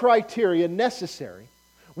all the criteria necessary,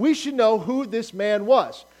 we should know who this man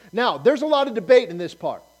was. Now, there's a lot of debate in this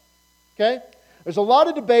part. Okay? There's a lot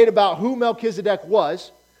of debate about who Melchizedek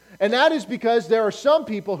was, and that is because there are some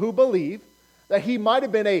people who believe that he might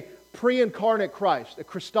have been a pre-incarnate Christ, a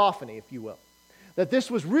Christophany, if you will. That this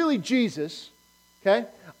was really Jesus. Okay?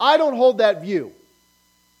 I don't hold that view.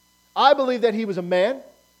 I believe that he was a man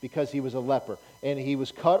because he was a leper, and he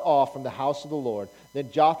was cut off from the house of the Lord.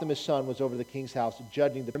 Then Jotham, his son, was over the king's house,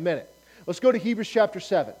 judging the minute. Let's go to Hebrews chapter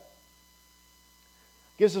 7.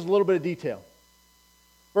 Gives us a little bit of detail.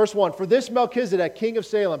 Verse 1, for this Melchizedek, king of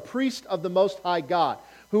Salem, priest of the Most High God,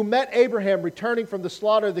 who met Abraham returning from the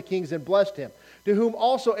slaughter of the kings and blessed him, to whom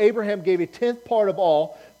also Abraham gave a tenth part of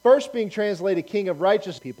all, first being translated king of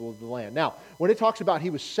righteous people of the land. Now, when it talks about he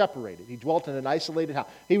was separated, he dwelt in an isolated house,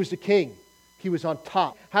 he was the king. He was on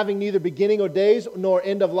top, having neither beginning of days nor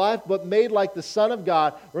end of life, but made like the Son of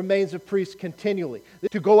God, remains a priest continually.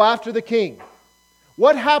 To go after the king.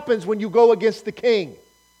 What happens when you go against the king?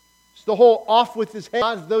 It's the whole off with his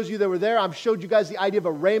head. Those of you that were there, I've showed you guys the idea of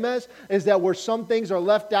a rhema, is that where some things are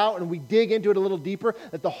left out and we dig into it a little deeper,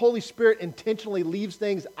 that the Holy Spirit intentionally leaves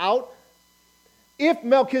things out. If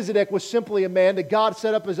Melchizedek was simply a man that God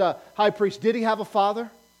set up as a high priest, did he have a father?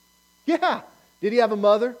 Yeah. Did he have a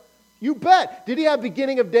mother? You bet. Did he have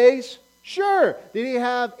beginning of days? Sure. Did he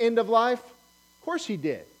have end of life? Of course he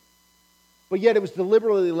did. But yet it was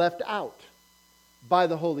deliberately left out by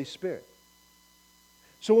the Holy Spirit.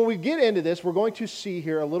 So when we get into this, we're going to see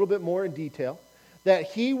here a little bit more in detail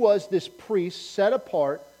that he was this priest set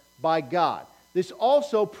apart by God. This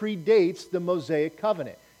also predates the Mosaic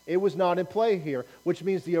covenant. It was not in play here, which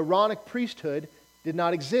means the Aaronic priesthood did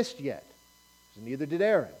not exist yet. So neither did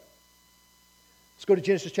Aaron. Let's go to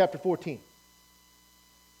Genesis chapter 14.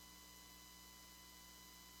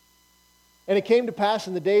 And it came to pass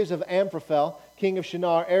in the days of Amraphel, king of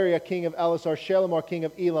Shinar, Ariah, king of Elasar, Shalimar, king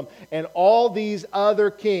of Elam, and all these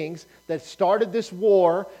other kings that started this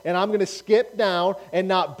war, and I'm going to skip down and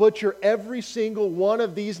not butcher every single one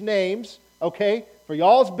of these names, okay, for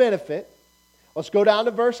y'all's benefit. Let's go down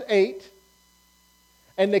to verse 8.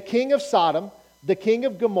 And the king of Sodom, the king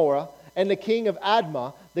of Gomorrah, and the king of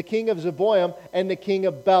Admah, the king of Zeboim, and the king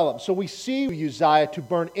of Balaam. So we see Uzziah to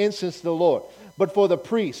burn incense to the Lord. But for the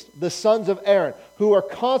priests, the sons of Aaron, who are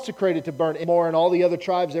consecrated to burn more, and all the other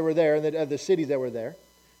tribes that were there, and the cities that were there.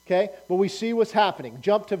 Okay? But we see what's happening.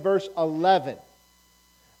 Jump to verse 11.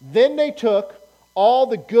 Then they took all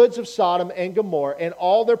the goods of Sodom and Gomorrah and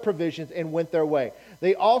all their provisions and went their way.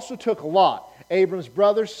 They also took Lot, Abram's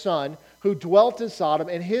brother's son, who dwelt in Sodom,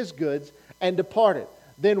 and his goods, and departed.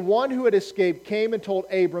 Then one who had escaped came and told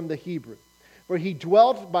Abram the Hebrew, for he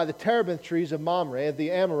dwelt by the terebinth trees of Mamre,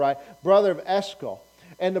 the Amorite, brother of Eshcol,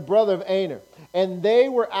 and the brother of Aner, and they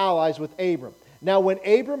were allies with Abram. Now when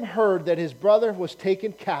Abram heard that his brother was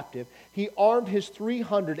taken captive, he armed his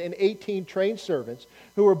 318 trained servants,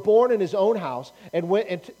 who were born in his own house, and went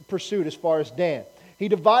and pursued as far as Dan. He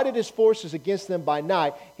divided his forces against them by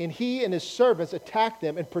night, and he and his servants attacked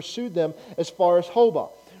them and pursued them as far as Hobah,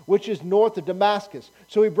 which is north of Damascus.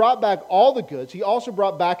 So he brought back all the goods. He also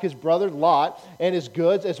brought back his brother Lot and his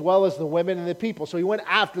goods, as well as the women and the people. So he went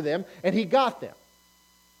after them, and he got them.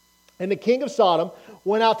 And the king of Sodom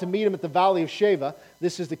went out to meet him at the valley of Sheva.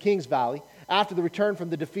 This is the king's valley, after the return from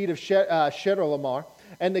the defeat of Chedorlaomer,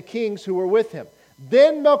 and the kings who were with him.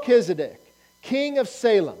 Then Melchizedek, king of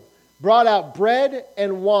Salem, brought out bread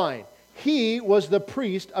and wine. He was the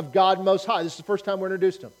priest of God Most High. This is the first time we're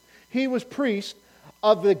introduced to him. He was priest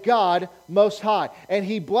of the God Most High. And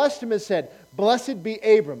he blessed him and said, Blessed be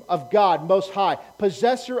Abram of God Most High,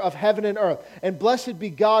 possessor of heaven and earth. And blessed be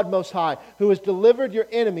God Most High, who has delivered your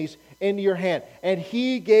enemies into your hand. And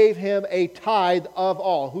he gave him a tithe of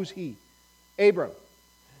all. Who's he? Abram.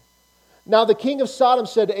 Now the king of Sodom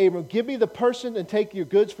said to Abram, give me the person and take your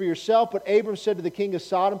goods for yourself. But Abram said to the king of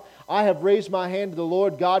Sodom, I have raised my hand to the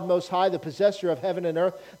Lord God Most High, the possessor of heaven and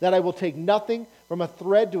earth, that I will take nothing from a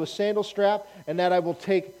thread to a sandal strap, and that I will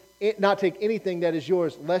not take anything that is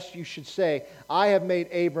yours, lest you should say, I have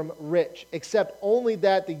made Abram rich, except only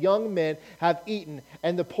that the young men have eaten,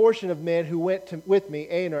 and the portion of men who went with me,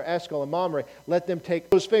 Aner, Eshcol, and Mamre, let them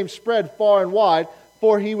take. His fame spread far and wide,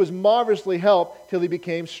 for he was marvelously helped till he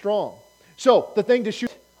became strong. So, the thing to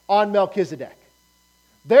shoot on Melchizedek.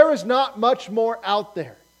 There is not much more out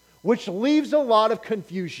there, which leaves a lot of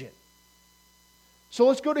confusion. So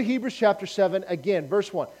let's go to Hebrews chapter 7 again,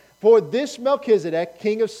 verse 1. For this Melchizedek,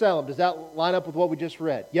 king of Salem, does that line up with what we just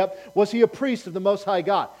read? Yep. Was he a priest of the Most High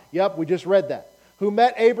God? Yep, we just read that. Who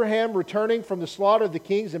met Abraham returning from the slaughter of the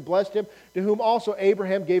kings and blessed him, to whom also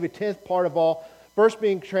Abraham gave a tenth part of all. First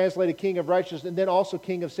being translated king of righteousness, and then also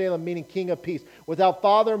king of Salem, meaning king of peace. Without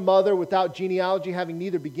father, mother, without genealogy, having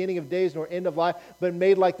neither beginning of days nor end of life, but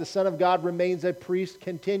made like the Son of God, remains a priest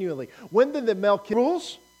continually. When did the Melchizedek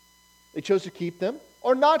rules? They chose to keep them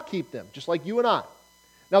or not keep them, just like you and I.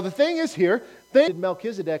 Now the thing is here, did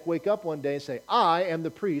Melchizedek wake up one day and say, I am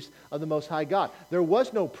the priest of the Most High God? There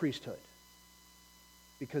was no priesthood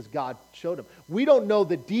because God showed him. We don't know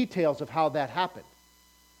the details of how that happened.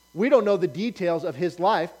 We don't know the details of his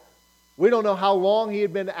life. We don't know how long he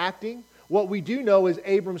had been acting. What we do know is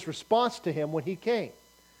Abram's response to him when he came.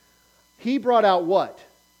 He brought out what?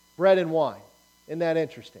 Bread and wine. Isn't that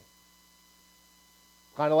interesting?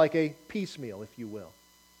 Kind of like a piecemeal, if you will.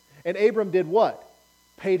 And Abram did what?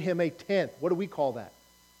 Paid him a tenth. What do we call that?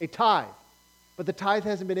 A tithe. But the tithe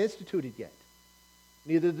hasn't been instituted yet.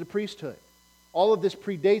 Neither did the priesthood. All of this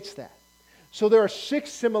predates that. So there are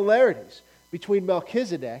 6 similarities between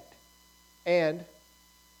Melchizedek and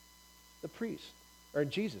the priest, or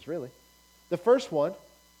Jesus, really. The first one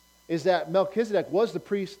is that Melchizedek was the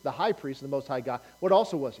priest, the high priest of the Most High God. What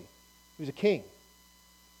also was he? He was a king.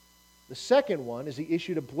 The second one is he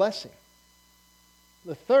issued a blessing.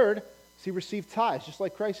 The third is he received tithes, just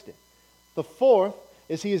like Christ did. The fourth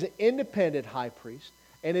is he is an independent high priest,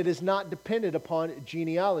 and it is not dependent upon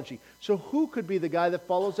genealogy. So who could be the guy that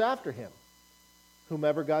follows after him?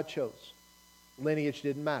 Whomever God chose. Lineage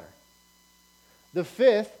didn't matter. The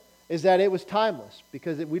fifth is that it was timeless,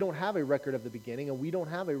 because we don't have a record of the beginning and we don't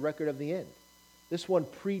have a record of the end. This one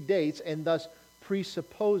predates and thus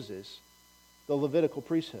presupposes the Levitical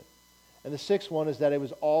priesthood. And the sixth one is that it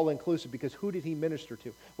was all-inclusive, because who did he minister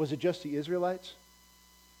to? Was it just the Israelites?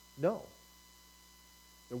 No.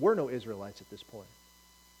 There were no Israelites at this point.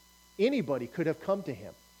 Anybody could have come to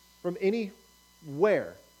him from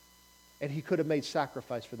anywhere, and he could have made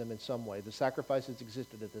sacrifice for them in some way. The sacrifices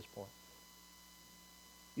existed at this point.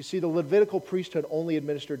 You see, the Levitical priesthood only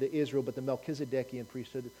administered to Israel, but the Melchizedekian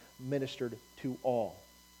priesthood ministered to all.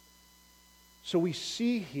 So we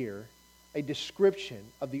see here a description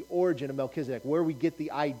of the origin of Melchizedek, where we get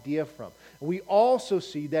the idea from. We also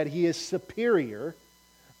see that he is superior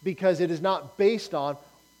because it is not based on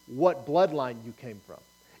what bloodline you came from.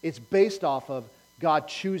 It's based off of God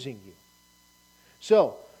choosing you.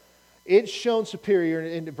 So, it's shown superior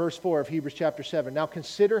in verse 4 of Hebrews chapter 7. Now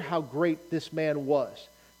consider how great this man was,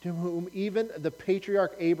 to whom even the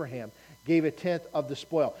patriarch Abraham gave a tenth of the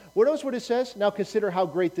spoil. Notice what it says? Now consider how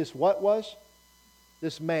great this what was?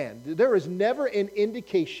 This man. There is never an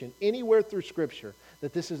indication anywhere through Scripture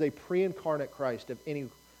that this is a pre-incarnate Christ of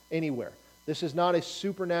anywhere. This is not a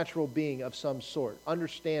supernatural being of some sort.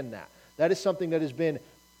 Understand that. That is something that has been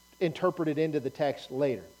interpreted into the text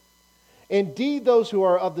later. Indeed, those who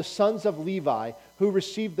are of the sons of Levi, who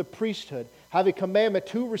receive the priesthood, have a commandment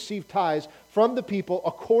to receive tithes from the people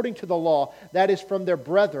according to the law, that is from their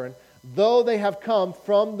brethren, though they have come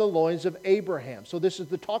from the loins of Abraham. So this is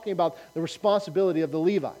talking about the responsibility of the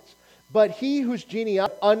Levites. But he whose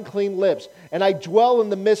genealogy unclean lips, and I dwell in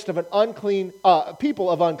the midst of an unclean people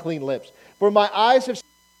of unclean lips, for my eyes have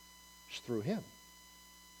seen through him.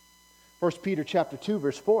 1 Peter chapter 2,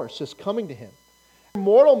 verse 4 says, coming to him.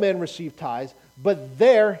 Mortal men receive tithes, but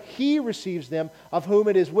there he receives them, of whom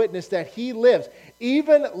it is witnessed that he lives.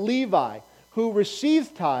 Even Levi, who receives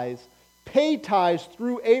tithes, paid tithes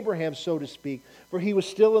through Abraham, so to speak, for he was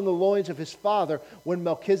still in the loins of his father when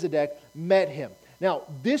Melchizedek met him. Now,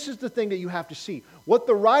 this is the thing that you have to see. What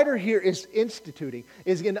the writer here is instituting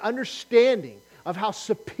is an understanding of how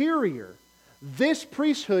superior this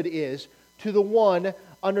priesthood is to the one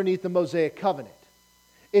underneath the Mosaic covenant.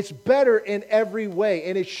 It's better in every way,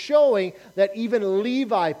 and it's showing that even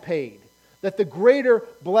Levi paid, that the greater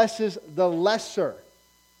blesses the lesser.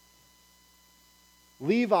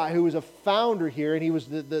 Levi, who was a founder here, and he was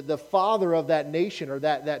the father of that nation or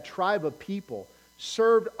that tribe of people,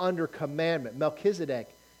 served under commandment. Melchizedek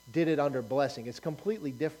did it under blessing. It's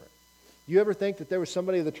completely different. Do you ever think that there was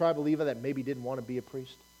somebody of the tribe of Levi that maybe didn't want to be a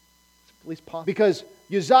priest? It's at least possible. Because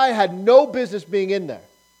Uzziah had no business being in there.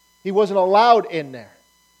 He wasn't allowed in there.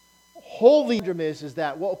 Holy is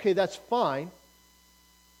that, well, okay, that's fine.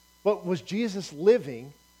 But was Jesus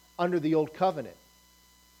living under the old covenant?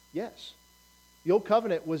 Yes. The old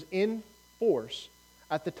covenant was in force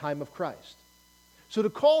at the time of Christ. So to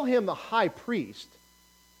call him the high priest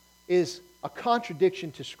is a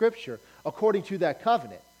contradiction to Scripture according to that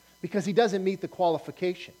covenant, because he doesn't meet the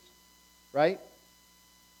qualifications, right?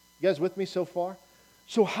 You guys with me so far?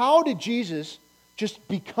 So how did Jesus just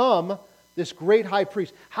become this great high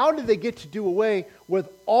priest? How did they get to do away with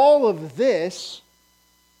all of this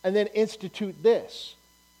and then institute this?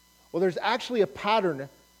 Well, there's actually a pattern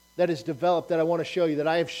that is developed that I want to show you, that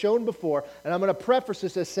I have shown before, and I'm going to preface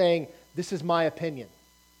this as saying, this is my opinion,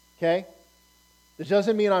 okay? This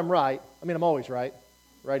doesn't mean I'm right. I mean, I'm always right.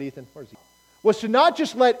 Right, Ethan? Where's he? Was to not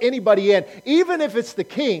just let anybody in, even if it's the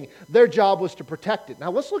king, their job was to protect it.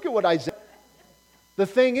 Now, let's look at what Isaiah... The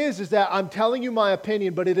thing is that I'm telling you my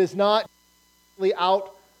opinion, but it is not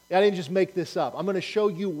out. I didn't just make this up. I'm going to show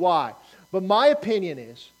you why. But my opinion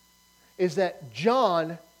is that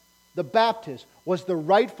John the Baptist was the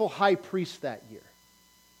rightful high priest that year.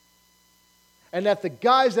 And that the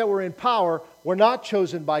guys that were in power were not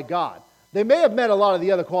chosen by God. They may have met a lot of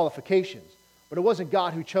the other qualifications, but it wasn't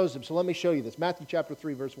God who chose them. So let me show you this. Matthew chapter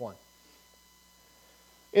 3, verse 1.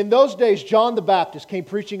 In those days, John the Baptist came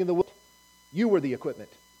preaching in the wilderness. You were the equipment.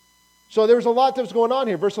 So there was a lot that was going on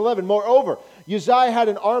here. Verse 11, moreover, Uzziah had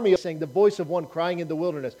an army saying, the voice of one crying in the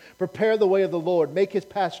wilderness, prepare the way of the Lord, make his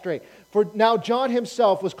path straight. For now John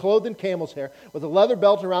himself was clothed in camel's hair, with a leather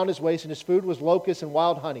belt around his waist, and his food was locusts and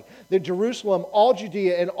wild honey. Then Jerusalem, all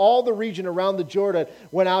Judea, and all the region around the Jordan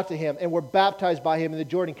went out to him, and were baptized by him in the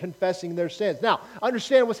Jordan, confessing their sins. Now,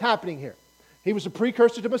 understand what's happening here. He was a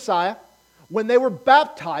precursor to Messiah. When they were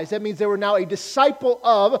baptized, that means they were now a disciple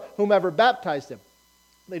of whomever baptized them.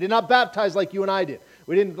 They did not baptize like you and I did.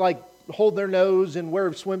 We didn't hold their nose and wear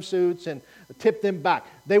swimsuits and tip them back.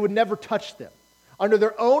 They would never touch them. Under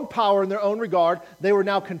their own power and their own regard, they were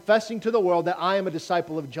now confessing to the world that I am a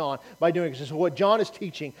disciple of John by doing this. So what John is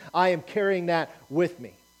teaching, I am carrying that with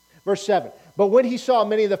me. Verse 7, but when he saw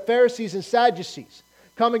many of the Pharisees and Sadducees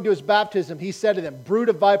coming to his baptism, he said to them, brood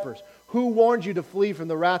of vipers, who warned you to flee from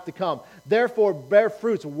the wrath to come? Therefore bear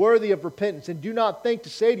fruits worthy of repentance, and do not think to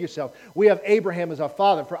say to yourself, we have Abraham as our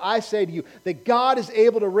father. For I say to you that God is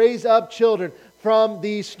able to raise up children from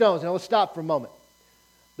these stones. Now let's stop for a moment.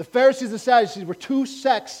 The Pharisees and Sadducees were two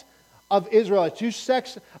sects of Israelites, two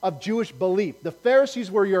sects of Jewish belief. The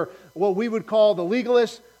Pharisees were what we would call the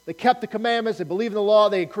legalists. They kept the commandments. They believed in the law.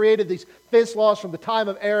 They created these fence laws from the time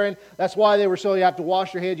of Aaron. That's why they were so you have to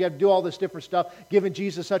wash your hands. You have to do all this different stuff, giving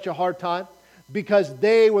Jesus such a hard time, because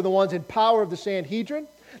they were the ones in power of the Sanhedrin.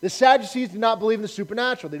 The Sadducees did not believe in the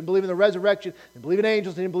supernatural. They didn't believe in the resurrection. They didn't believe in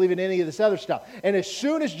angels. They didn't believe in any of this other stuff. And as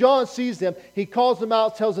soon as John sees them, he calls them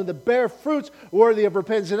out, tells them to bear fruits worthy of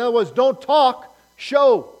repentance. In other words, don't talk,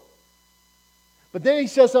 show. But then he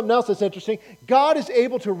says something else that's interesting. God is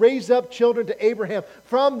able to raise up children to Abraham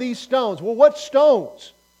from these stones. Well, what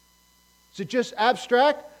stones? Is it just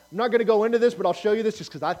abstract? I'm not going to go into this, but I'll show you this just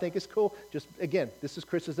because I think it's cool. Just, again, this is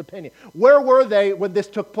Chris's opinion. Where were they when this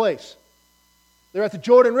took place? They're at the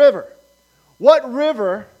Jordan River. What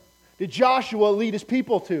river did Joshua lead his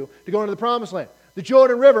people to go into the Promised Land? The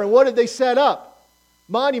Jordan River. And what did they set up?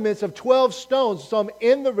 Monuments of 12 stones, some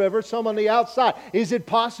in the river, some on the outside. Is it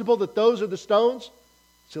possible that those are the stones?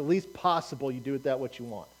 It's at least possible you do with that what you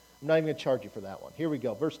want. I'm not even going to charge you for that one. Here we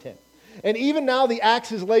go, verse 10. And even now the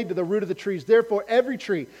axe is laid to the root of the trees. Therefore every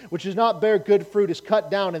tree which does not bear good fruit is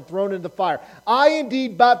cut down and thrown into the fire. I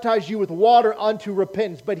indeed baptize you with water unto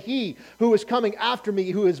repentance. But he who is coming after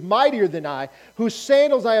me, who is mightier than I, whose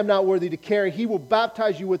sandals I am not worthy to carry, he will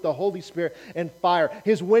baptize you with the Holy Spirit and fire.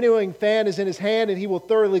 His winnowing fan is in his hand, and he will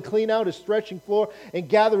thoroughly clean out his threshing floor and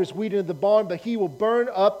gather his wheat into the barn. But he will burn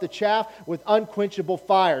up the chaff with unquenchable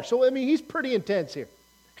fire. So, he's pretty intense here.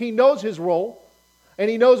 He knows his role. And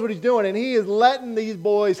he knows what he's doing, and he is letting these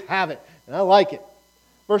boys have it. And I like it.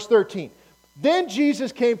 Verse 13. Then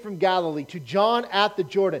Jesus came from Galilee to John at the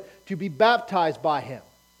Jordan to be baptized by him.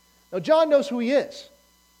 Now John knows who he is.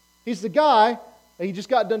 He's the guy that he just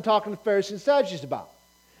got done talking to the Pharisees and Sadducees about.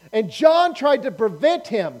 And John tried to prevent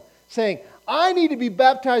him, saying, I need to be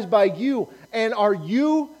baptized by you, and are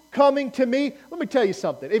you coming to me? Let me tell you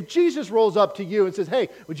something. If Jesus rolls up to you and says, hey,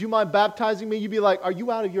 would you mind baptizing me? You'd be like, are you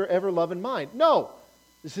out of your ever-loving mind? No.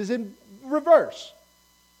 This is in reverse.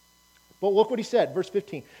 But look what he said, verse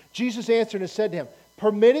 15. Jesus answered and said to him,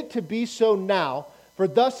 permit it to be so now, for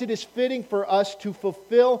thus it is fitting for us to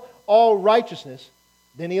fulfill all righteousness.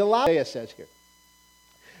 Then he allowed, Isaiah says here.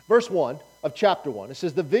 Verse 1 of chapter 1, it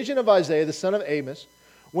says, the vision of Isaiah, the son of Amos,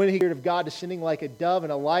 when he heard of God descending like a dove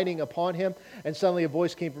and alighting upon him, and suddenly a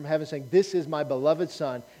voice came from heaven saying, this is my beloved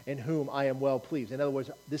Son, in whom I am well pleased. In other words,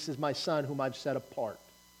 this is my Son whom I've set apart.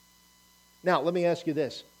 Now, let me ask you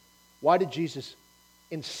this. Why did Jesus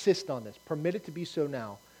insist on this? Permit it to be so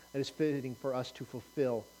now that it's fitting for us to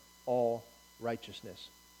fulfill all righteousness.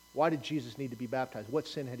 Why did Jesus need to be baptized? What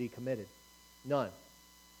sin had he committed? None.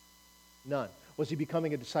 None. Was he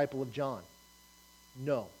becoming a disciple of John?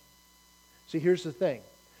 No. See, here's the thing,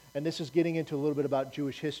 and this is getting into a little bit about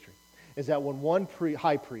Jewish history, is that when one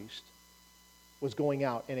high priest was going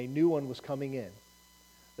out and a new one was coming in,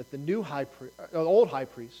 that the old high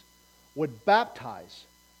priest would baptize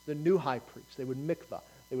the new high priest. They would mikvah.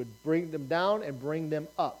 They would bring them down and bring them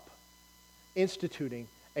up, instituting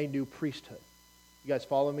a new priesthood. You guys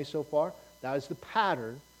follow me so far? That is the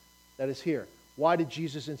pattern that is here. Why did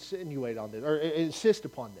Jesus insinuate on this, or insist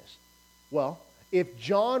upon this? Well, if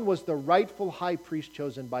John was the rightful high priest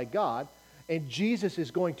chosen by God, and Jesus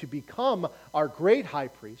is going to become our great high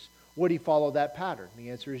priest, would he follow that pattern? The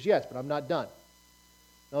answer is yes, but I'm not done.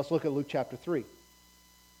 Now let's look at Luke chapter 3.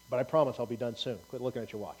 But I promise I'll be done soon. Quit looking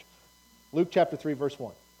at your watch. Luke chapter 3, verse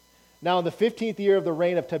 1. Now in the 15th year of the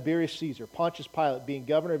reign of Tiberius Caesar, Pontius Pilate being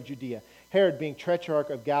governor of Judea, Herod being tetrarch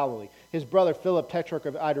of Galilee, his brother Philip tetrarch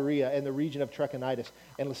of Iturea and the region of Trachonitis,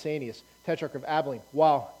 and Lysanias tetrarch of Abilene,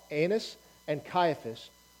 while Annas and Caiaphas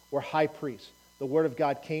were high priests, the word of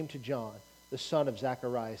God came to John, the son of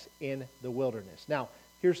Zacharias, in the wilderness. Now,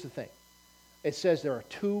 here's the thing. It says there are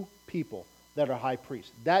two people that are high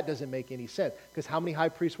priests. That doesn't make any sense, because how many high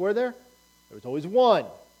priests were there? There was always one.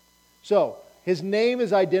 So, his name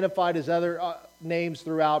is identified as other names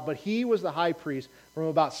throughout, but he was the high priest from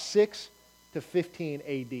about 6 to 15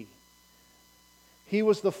 AD. He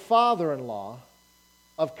was the father-in-law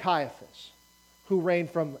of Caiaphas, who reigned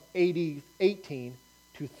from AD 18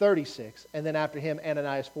 to 36, and then after him,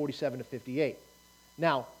 Ananias 47 to 58.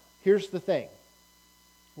 Now, here's the thing.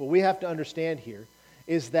 What we have to understand here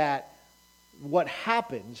is that what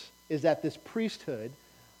happens is that this priesthood,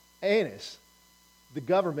 Annas, the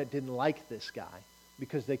government didn't like this guy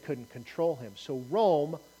because they couldn't control him. So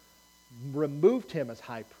Rome removed him as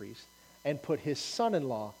high priest and put his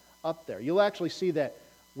son-in-law up there. You'll actually see that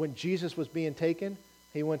when Jesus was being taken,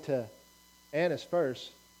 he went to Annas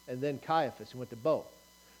first and then Caiaphas. He went to both.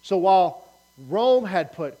 So while Rome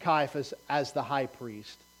had put Caiaphas as the high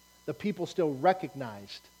priest, the people still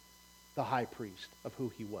recognized the high priest of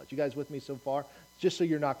who he was. You guys with me so far? Just so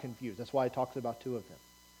you're not confused. That's why I talked about two of them.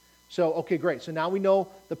 So, okay, great. So now we know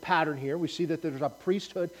the pattern here. We see that there's a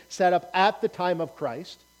priesthood set up at the time of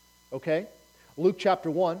Christ. Okay? Luke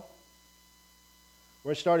chapter 1. We're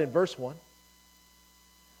going to start in verse 1.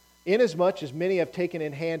 Inasmuch as many have taken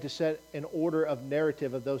in hand to set an order of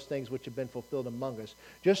narrative of those things which have been fulfilled among us,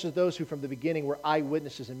 just as those who from the beginning were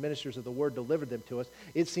eyewitnesses and ministers of the word delivered them to us,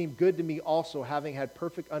 it seemed good to me also, having had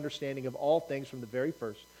perfect understanding of all things from the very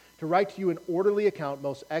first, to write to you an orderly account,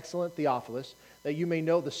 most excellent Theophilus, that you may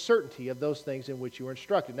know the certainty of those things in which you were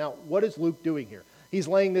instructed. Now, what is Luke doing here? He's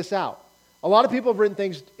laying this out. A lot of people have written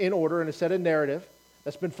things in order in a set of narrative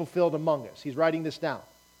that's been fulfilled among us. He's writing this down.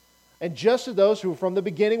 And just as those who from the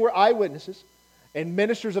beginning were eyewitnesses and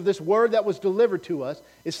ministers of this word that was delivered to us,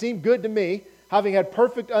 it seemed good to me, having had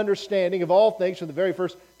perfect understanding of all things from the very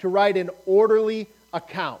first, to write an orderly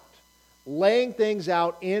account, laying things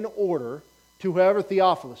out in order to whoever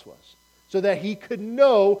Theophilus was, so that he could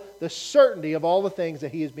know the certainty of all the things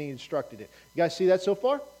that he is being instructed in. You guys see that so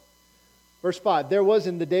far? Verse 5, there was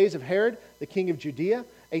in the days of Herod, the king of Judea,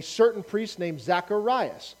 a certain priest named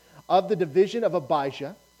Zacharias, of the division of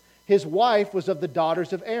Abijah. His wife was of the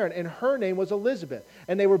daughters of Aaron, and her name was Elizabeth.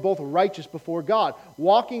 And they were both righteous before God,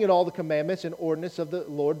 walking in all the commandments and ordinance of the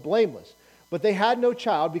Lord blameless. But they had no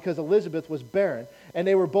child because Elizabeth was barren, and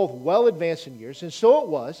they were both well advanced in years. And so it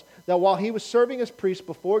was that while he was serving as priest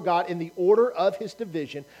before God in the order of his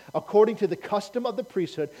division, according to the custom of the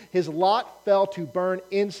priesthood, his lot fell to burn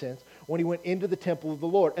incense when he went into the temple of the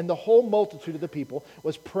Lord. And the whole multitude of the people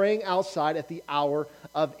was praying outside at the hour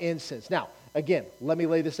of incense. Now, again, let me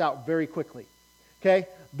lay this out very quickly. Okay?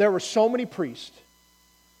 There were so many priests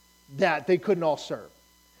that they couldn't all serve.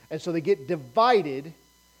 And so they get divided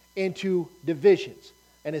into divisions.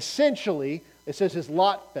 And essentially, it says his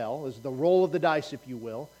lot fell, is the roll of the dice, if you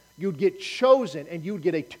will. You'd get chosen and you'd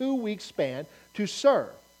get a 2-week span to serve.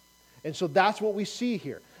 And so that's what we see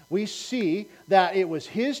here. we see that it was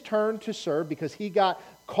his turn to serve because he got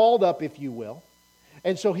called up, if you will.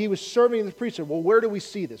 And so he was serving the priesthood. Well, where do we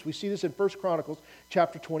see this? We see this in 1 Chronicles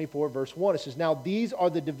chapter 24, verse 1. It says, "Now these are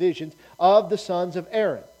the divisions of the sons of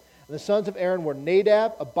Aaron. And the sons of Aaron were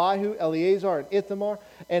Nadab, Abihu, Eleazar, and Ithamar.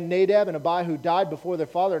 And Nadab and Abihu died before their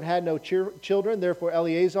father and had no children. Therefore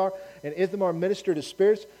Eleazar and Ithamar ministered as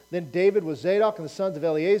spirits. Then David was Zadok, and the sons of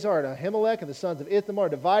Eleazar and Ahimelech, and the sons of Ithamar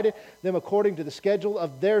divided them according to the schedule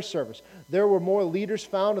of their service. There were more leaders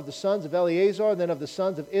found of the sons of Eleazar than of the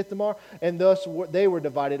sons of Ithamar, and thus they were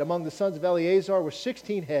divided. Among the sons of Eleazar were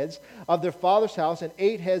 16 heads of their father's house, and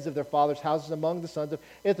 8 heads of their father's houses among the sons of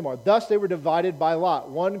Ithamar. Thus they were divided by lot,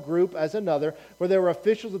 one group as another, for there were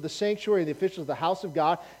officials of the sanctuary, the officials of the house of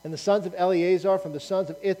God, and the sons of Eleazar from the sons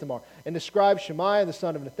of Ithamar. And the scribe Shemaiah, the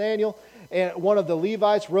son of Nathaniel, and one of the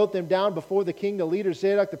Levites wrote them down before the king, the leader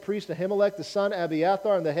Zadok, the priest Ahimelech, the son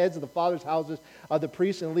Abiathar, and the heads of the fathers' houses of the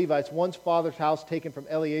priests and Levites, one's father's house taken from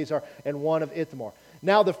Eleazar, and one of Ithamar.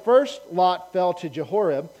 Now the first lot fell to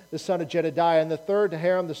Jehoram, the son of Jedediah, and the third to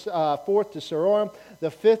Haram, the fourth to Seroram, the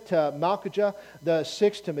fifth to Malchijah, the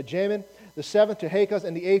sixth to Mijamin, the seventh to Hakaz,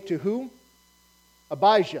 and the eighth to whom?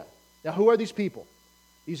 Abijah. Now who are these people?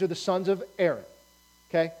 These are the sons of Aaron.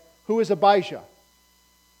 Okay? Who is Abijah?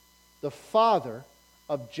 The father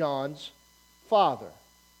of John's father.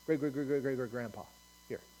 Great-grandpa.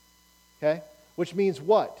 Here. Okay? Which means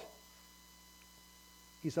what?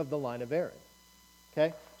 He's of the line of Aaron.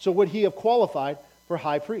 Okay? So would he have qualified for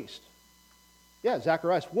high priest? Yeah,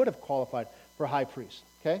 Zacharias would have qualified for high priest.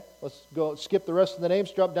 Okay? Let's go skip the rest of the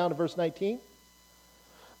names. Drop down to verse 19.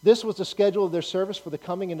 This was the schedule of their service for the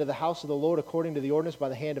coming into the house of the Lord according to the ordinance by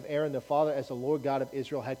the hand of Aaron their father, as the Lord God of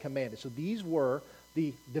Israel had commanded. So these were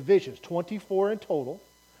the divisions, 24 in total,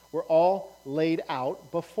 were all laid out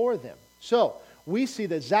before them. So we see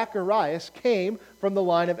that Zacharias came from the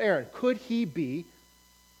line of Aaron. Could he be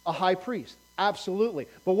a high priest? Absolutely.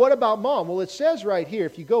 But what about mom? Well, it says right here,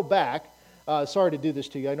 if you go back, sorry to do this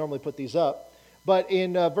to you, I normally put these up. But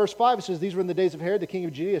in verse 5 it says, "These were in the days of Herod, the king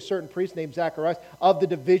of Judea, a certain priest named Zacharias, of the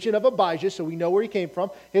division of Abijah," so we know where he came from.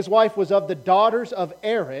 "His wife was of the daughters of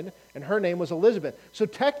Aaron, and her name was Elizabeth." So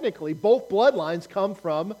technically, both bloodlines come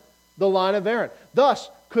from the line of Aaron. Thus,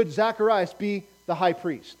 could Zacharias be the high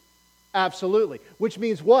priest? Absolutely. Which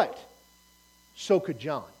means what? So could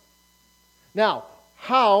John. Now,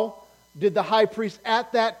 how did the high priest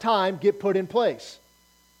at that time get put in place?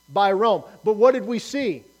 By Rome. But what did we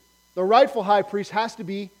see? The rightful high priest has to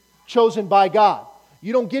be chosen by God.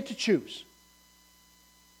 You don't get to choose.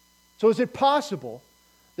 So is it possible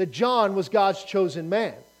that John was God's chosen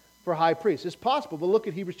man for high priest? It's possible, but look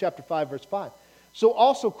at Hebrews chapter 5, verse 5. "So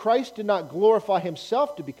also Christ did not glorify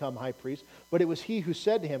himself to become high priest, but it was he who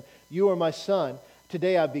said to him, 'You are my son,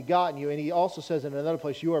 today I've begotten you.' And he also says in another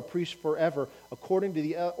place, 'You are a priest forever, according to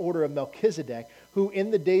the order of Melchizedek, who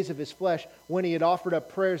in the days of his flesh, when he had offered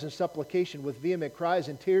up prayers and supplication with vehement cries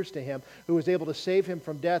and tears to him, who was able to save him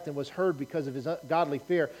from death and was heard because of his godly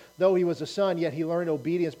fear. Though he was a son, yet he learned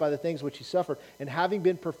obedience by the things which he suffered. And having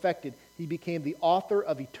been perfected, he became the author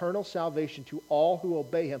of eternal salvation to all who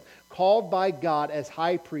obey him, called by God as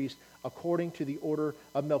high priest according to the order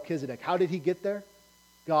of Melchizedek." How did he get there?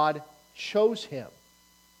 God chose him.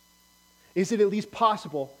 Is it at least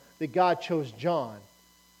possible that God chose John,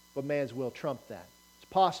 but man's will trumped that? It's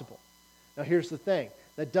possible. Now here's the thing.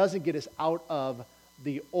 That doesn't get us out of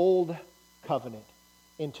the old covenant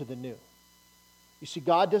into the new. You see,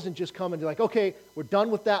 God doesn't just come and be like, "Okay, we're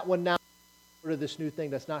done with that one now. Order this new thing."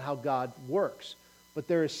 That's not how God works. But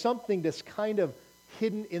there is something that's kind of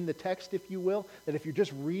hidden in the text, if you will, that if you're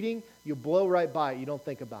just reading, you blow right by it. You don't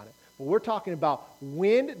think about it. But we're talking about,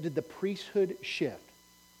 when did the priesthood shift?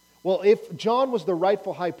 Well, if John was the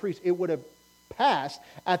rightful high priest, it would have passed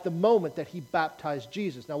at the moment that he baptized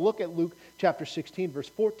Jesus. Now look at Luke chapter 16, verse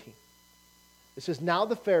 14. It says, "Now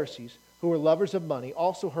the Pharisees, who were lovers of money,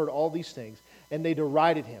 also heard all these things, and they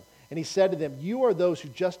derided him. And he said to them, 'You are those who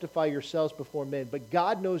justify yourselves before men, but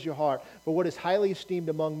God knows your heart, for what is highly esteemed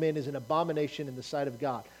among men is an abomination in the sight of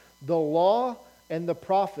God. The law and the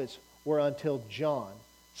prophets were until John.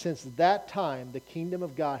 Since that time, the kingdom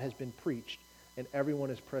of God has been preached, and everyone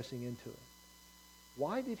is pressing into it.'"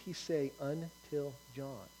 Why did he say until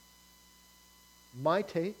John? My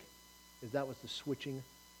take is that was the switching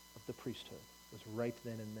of the priesthood. It was right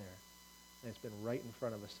then and there. And it's been right in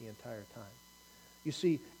front of us the entire time. You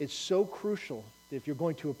see, it's so crucial that if you're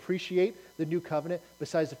going to appreciate the new covenant,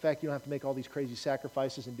 besides the fact you don't have to make all these crazy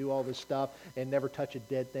sacrifices and do all this stuff and never touch a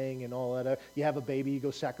dead thing and all that. You have a baby, you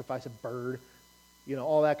go sacrifice a bird,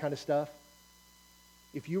 all that kind of stuff.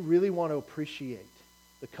 If you really want to appreciate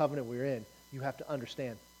the covenant we're in, you have to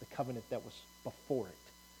understand the covenant that was before it.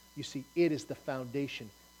 You see, it is the foundation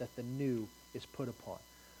that the new is put upon.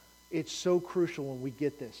 It's so crucial when we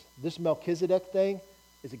get this. This Melchizedek thing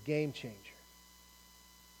is a game changer.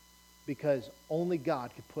 Because only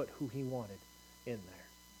God could put who he wanted in there.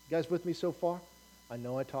 You guys with me so far? I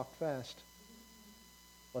know I talked fast.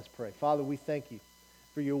 Let's pray. Father, we thank you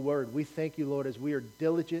for your word. We thank you, Lord, as we are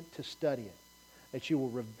diligent to study it, that you will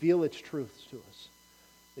reveal its truths to us,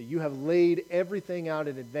 that you have laid everything out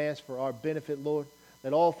in advance for our benefit, Lord,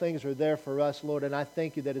 that all things are there for us, Lord, and I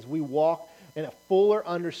thank you that as we walk in a fuller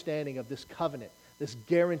understanding of this covenant, this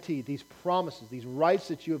guarantee, these promises, these rights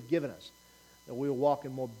that you have given us, that we will walk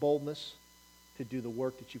in more boldness to do the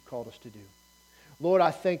work that you've called us to do. Lord,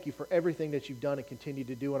 I thank you for everything that you've done and continue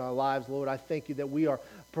to do in our lives. Lord, I thank you that we are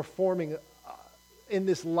performing in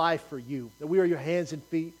this life for you, that we are your hands and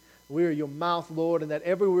feet, we are your mouth, Lord, and that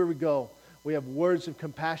everywhere we go, we have words of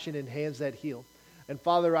compassion and hands that heal. And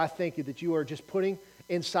Father, I thank you that you are just putting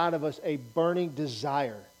inside of us a burning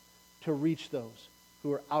desire to reach those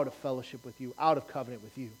who are out of fellowship with you, out of covenant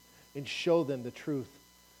with you, and show them the truth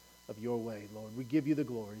of your way, Lord. We give you the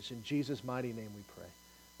glories. In Jesus' mighty name we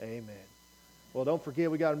pray. Amen. Well, don't forget,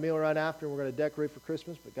 we got a meal right after, and we're going to decorate for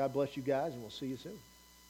Christmas, but God bless you guys, and we'll see you soon.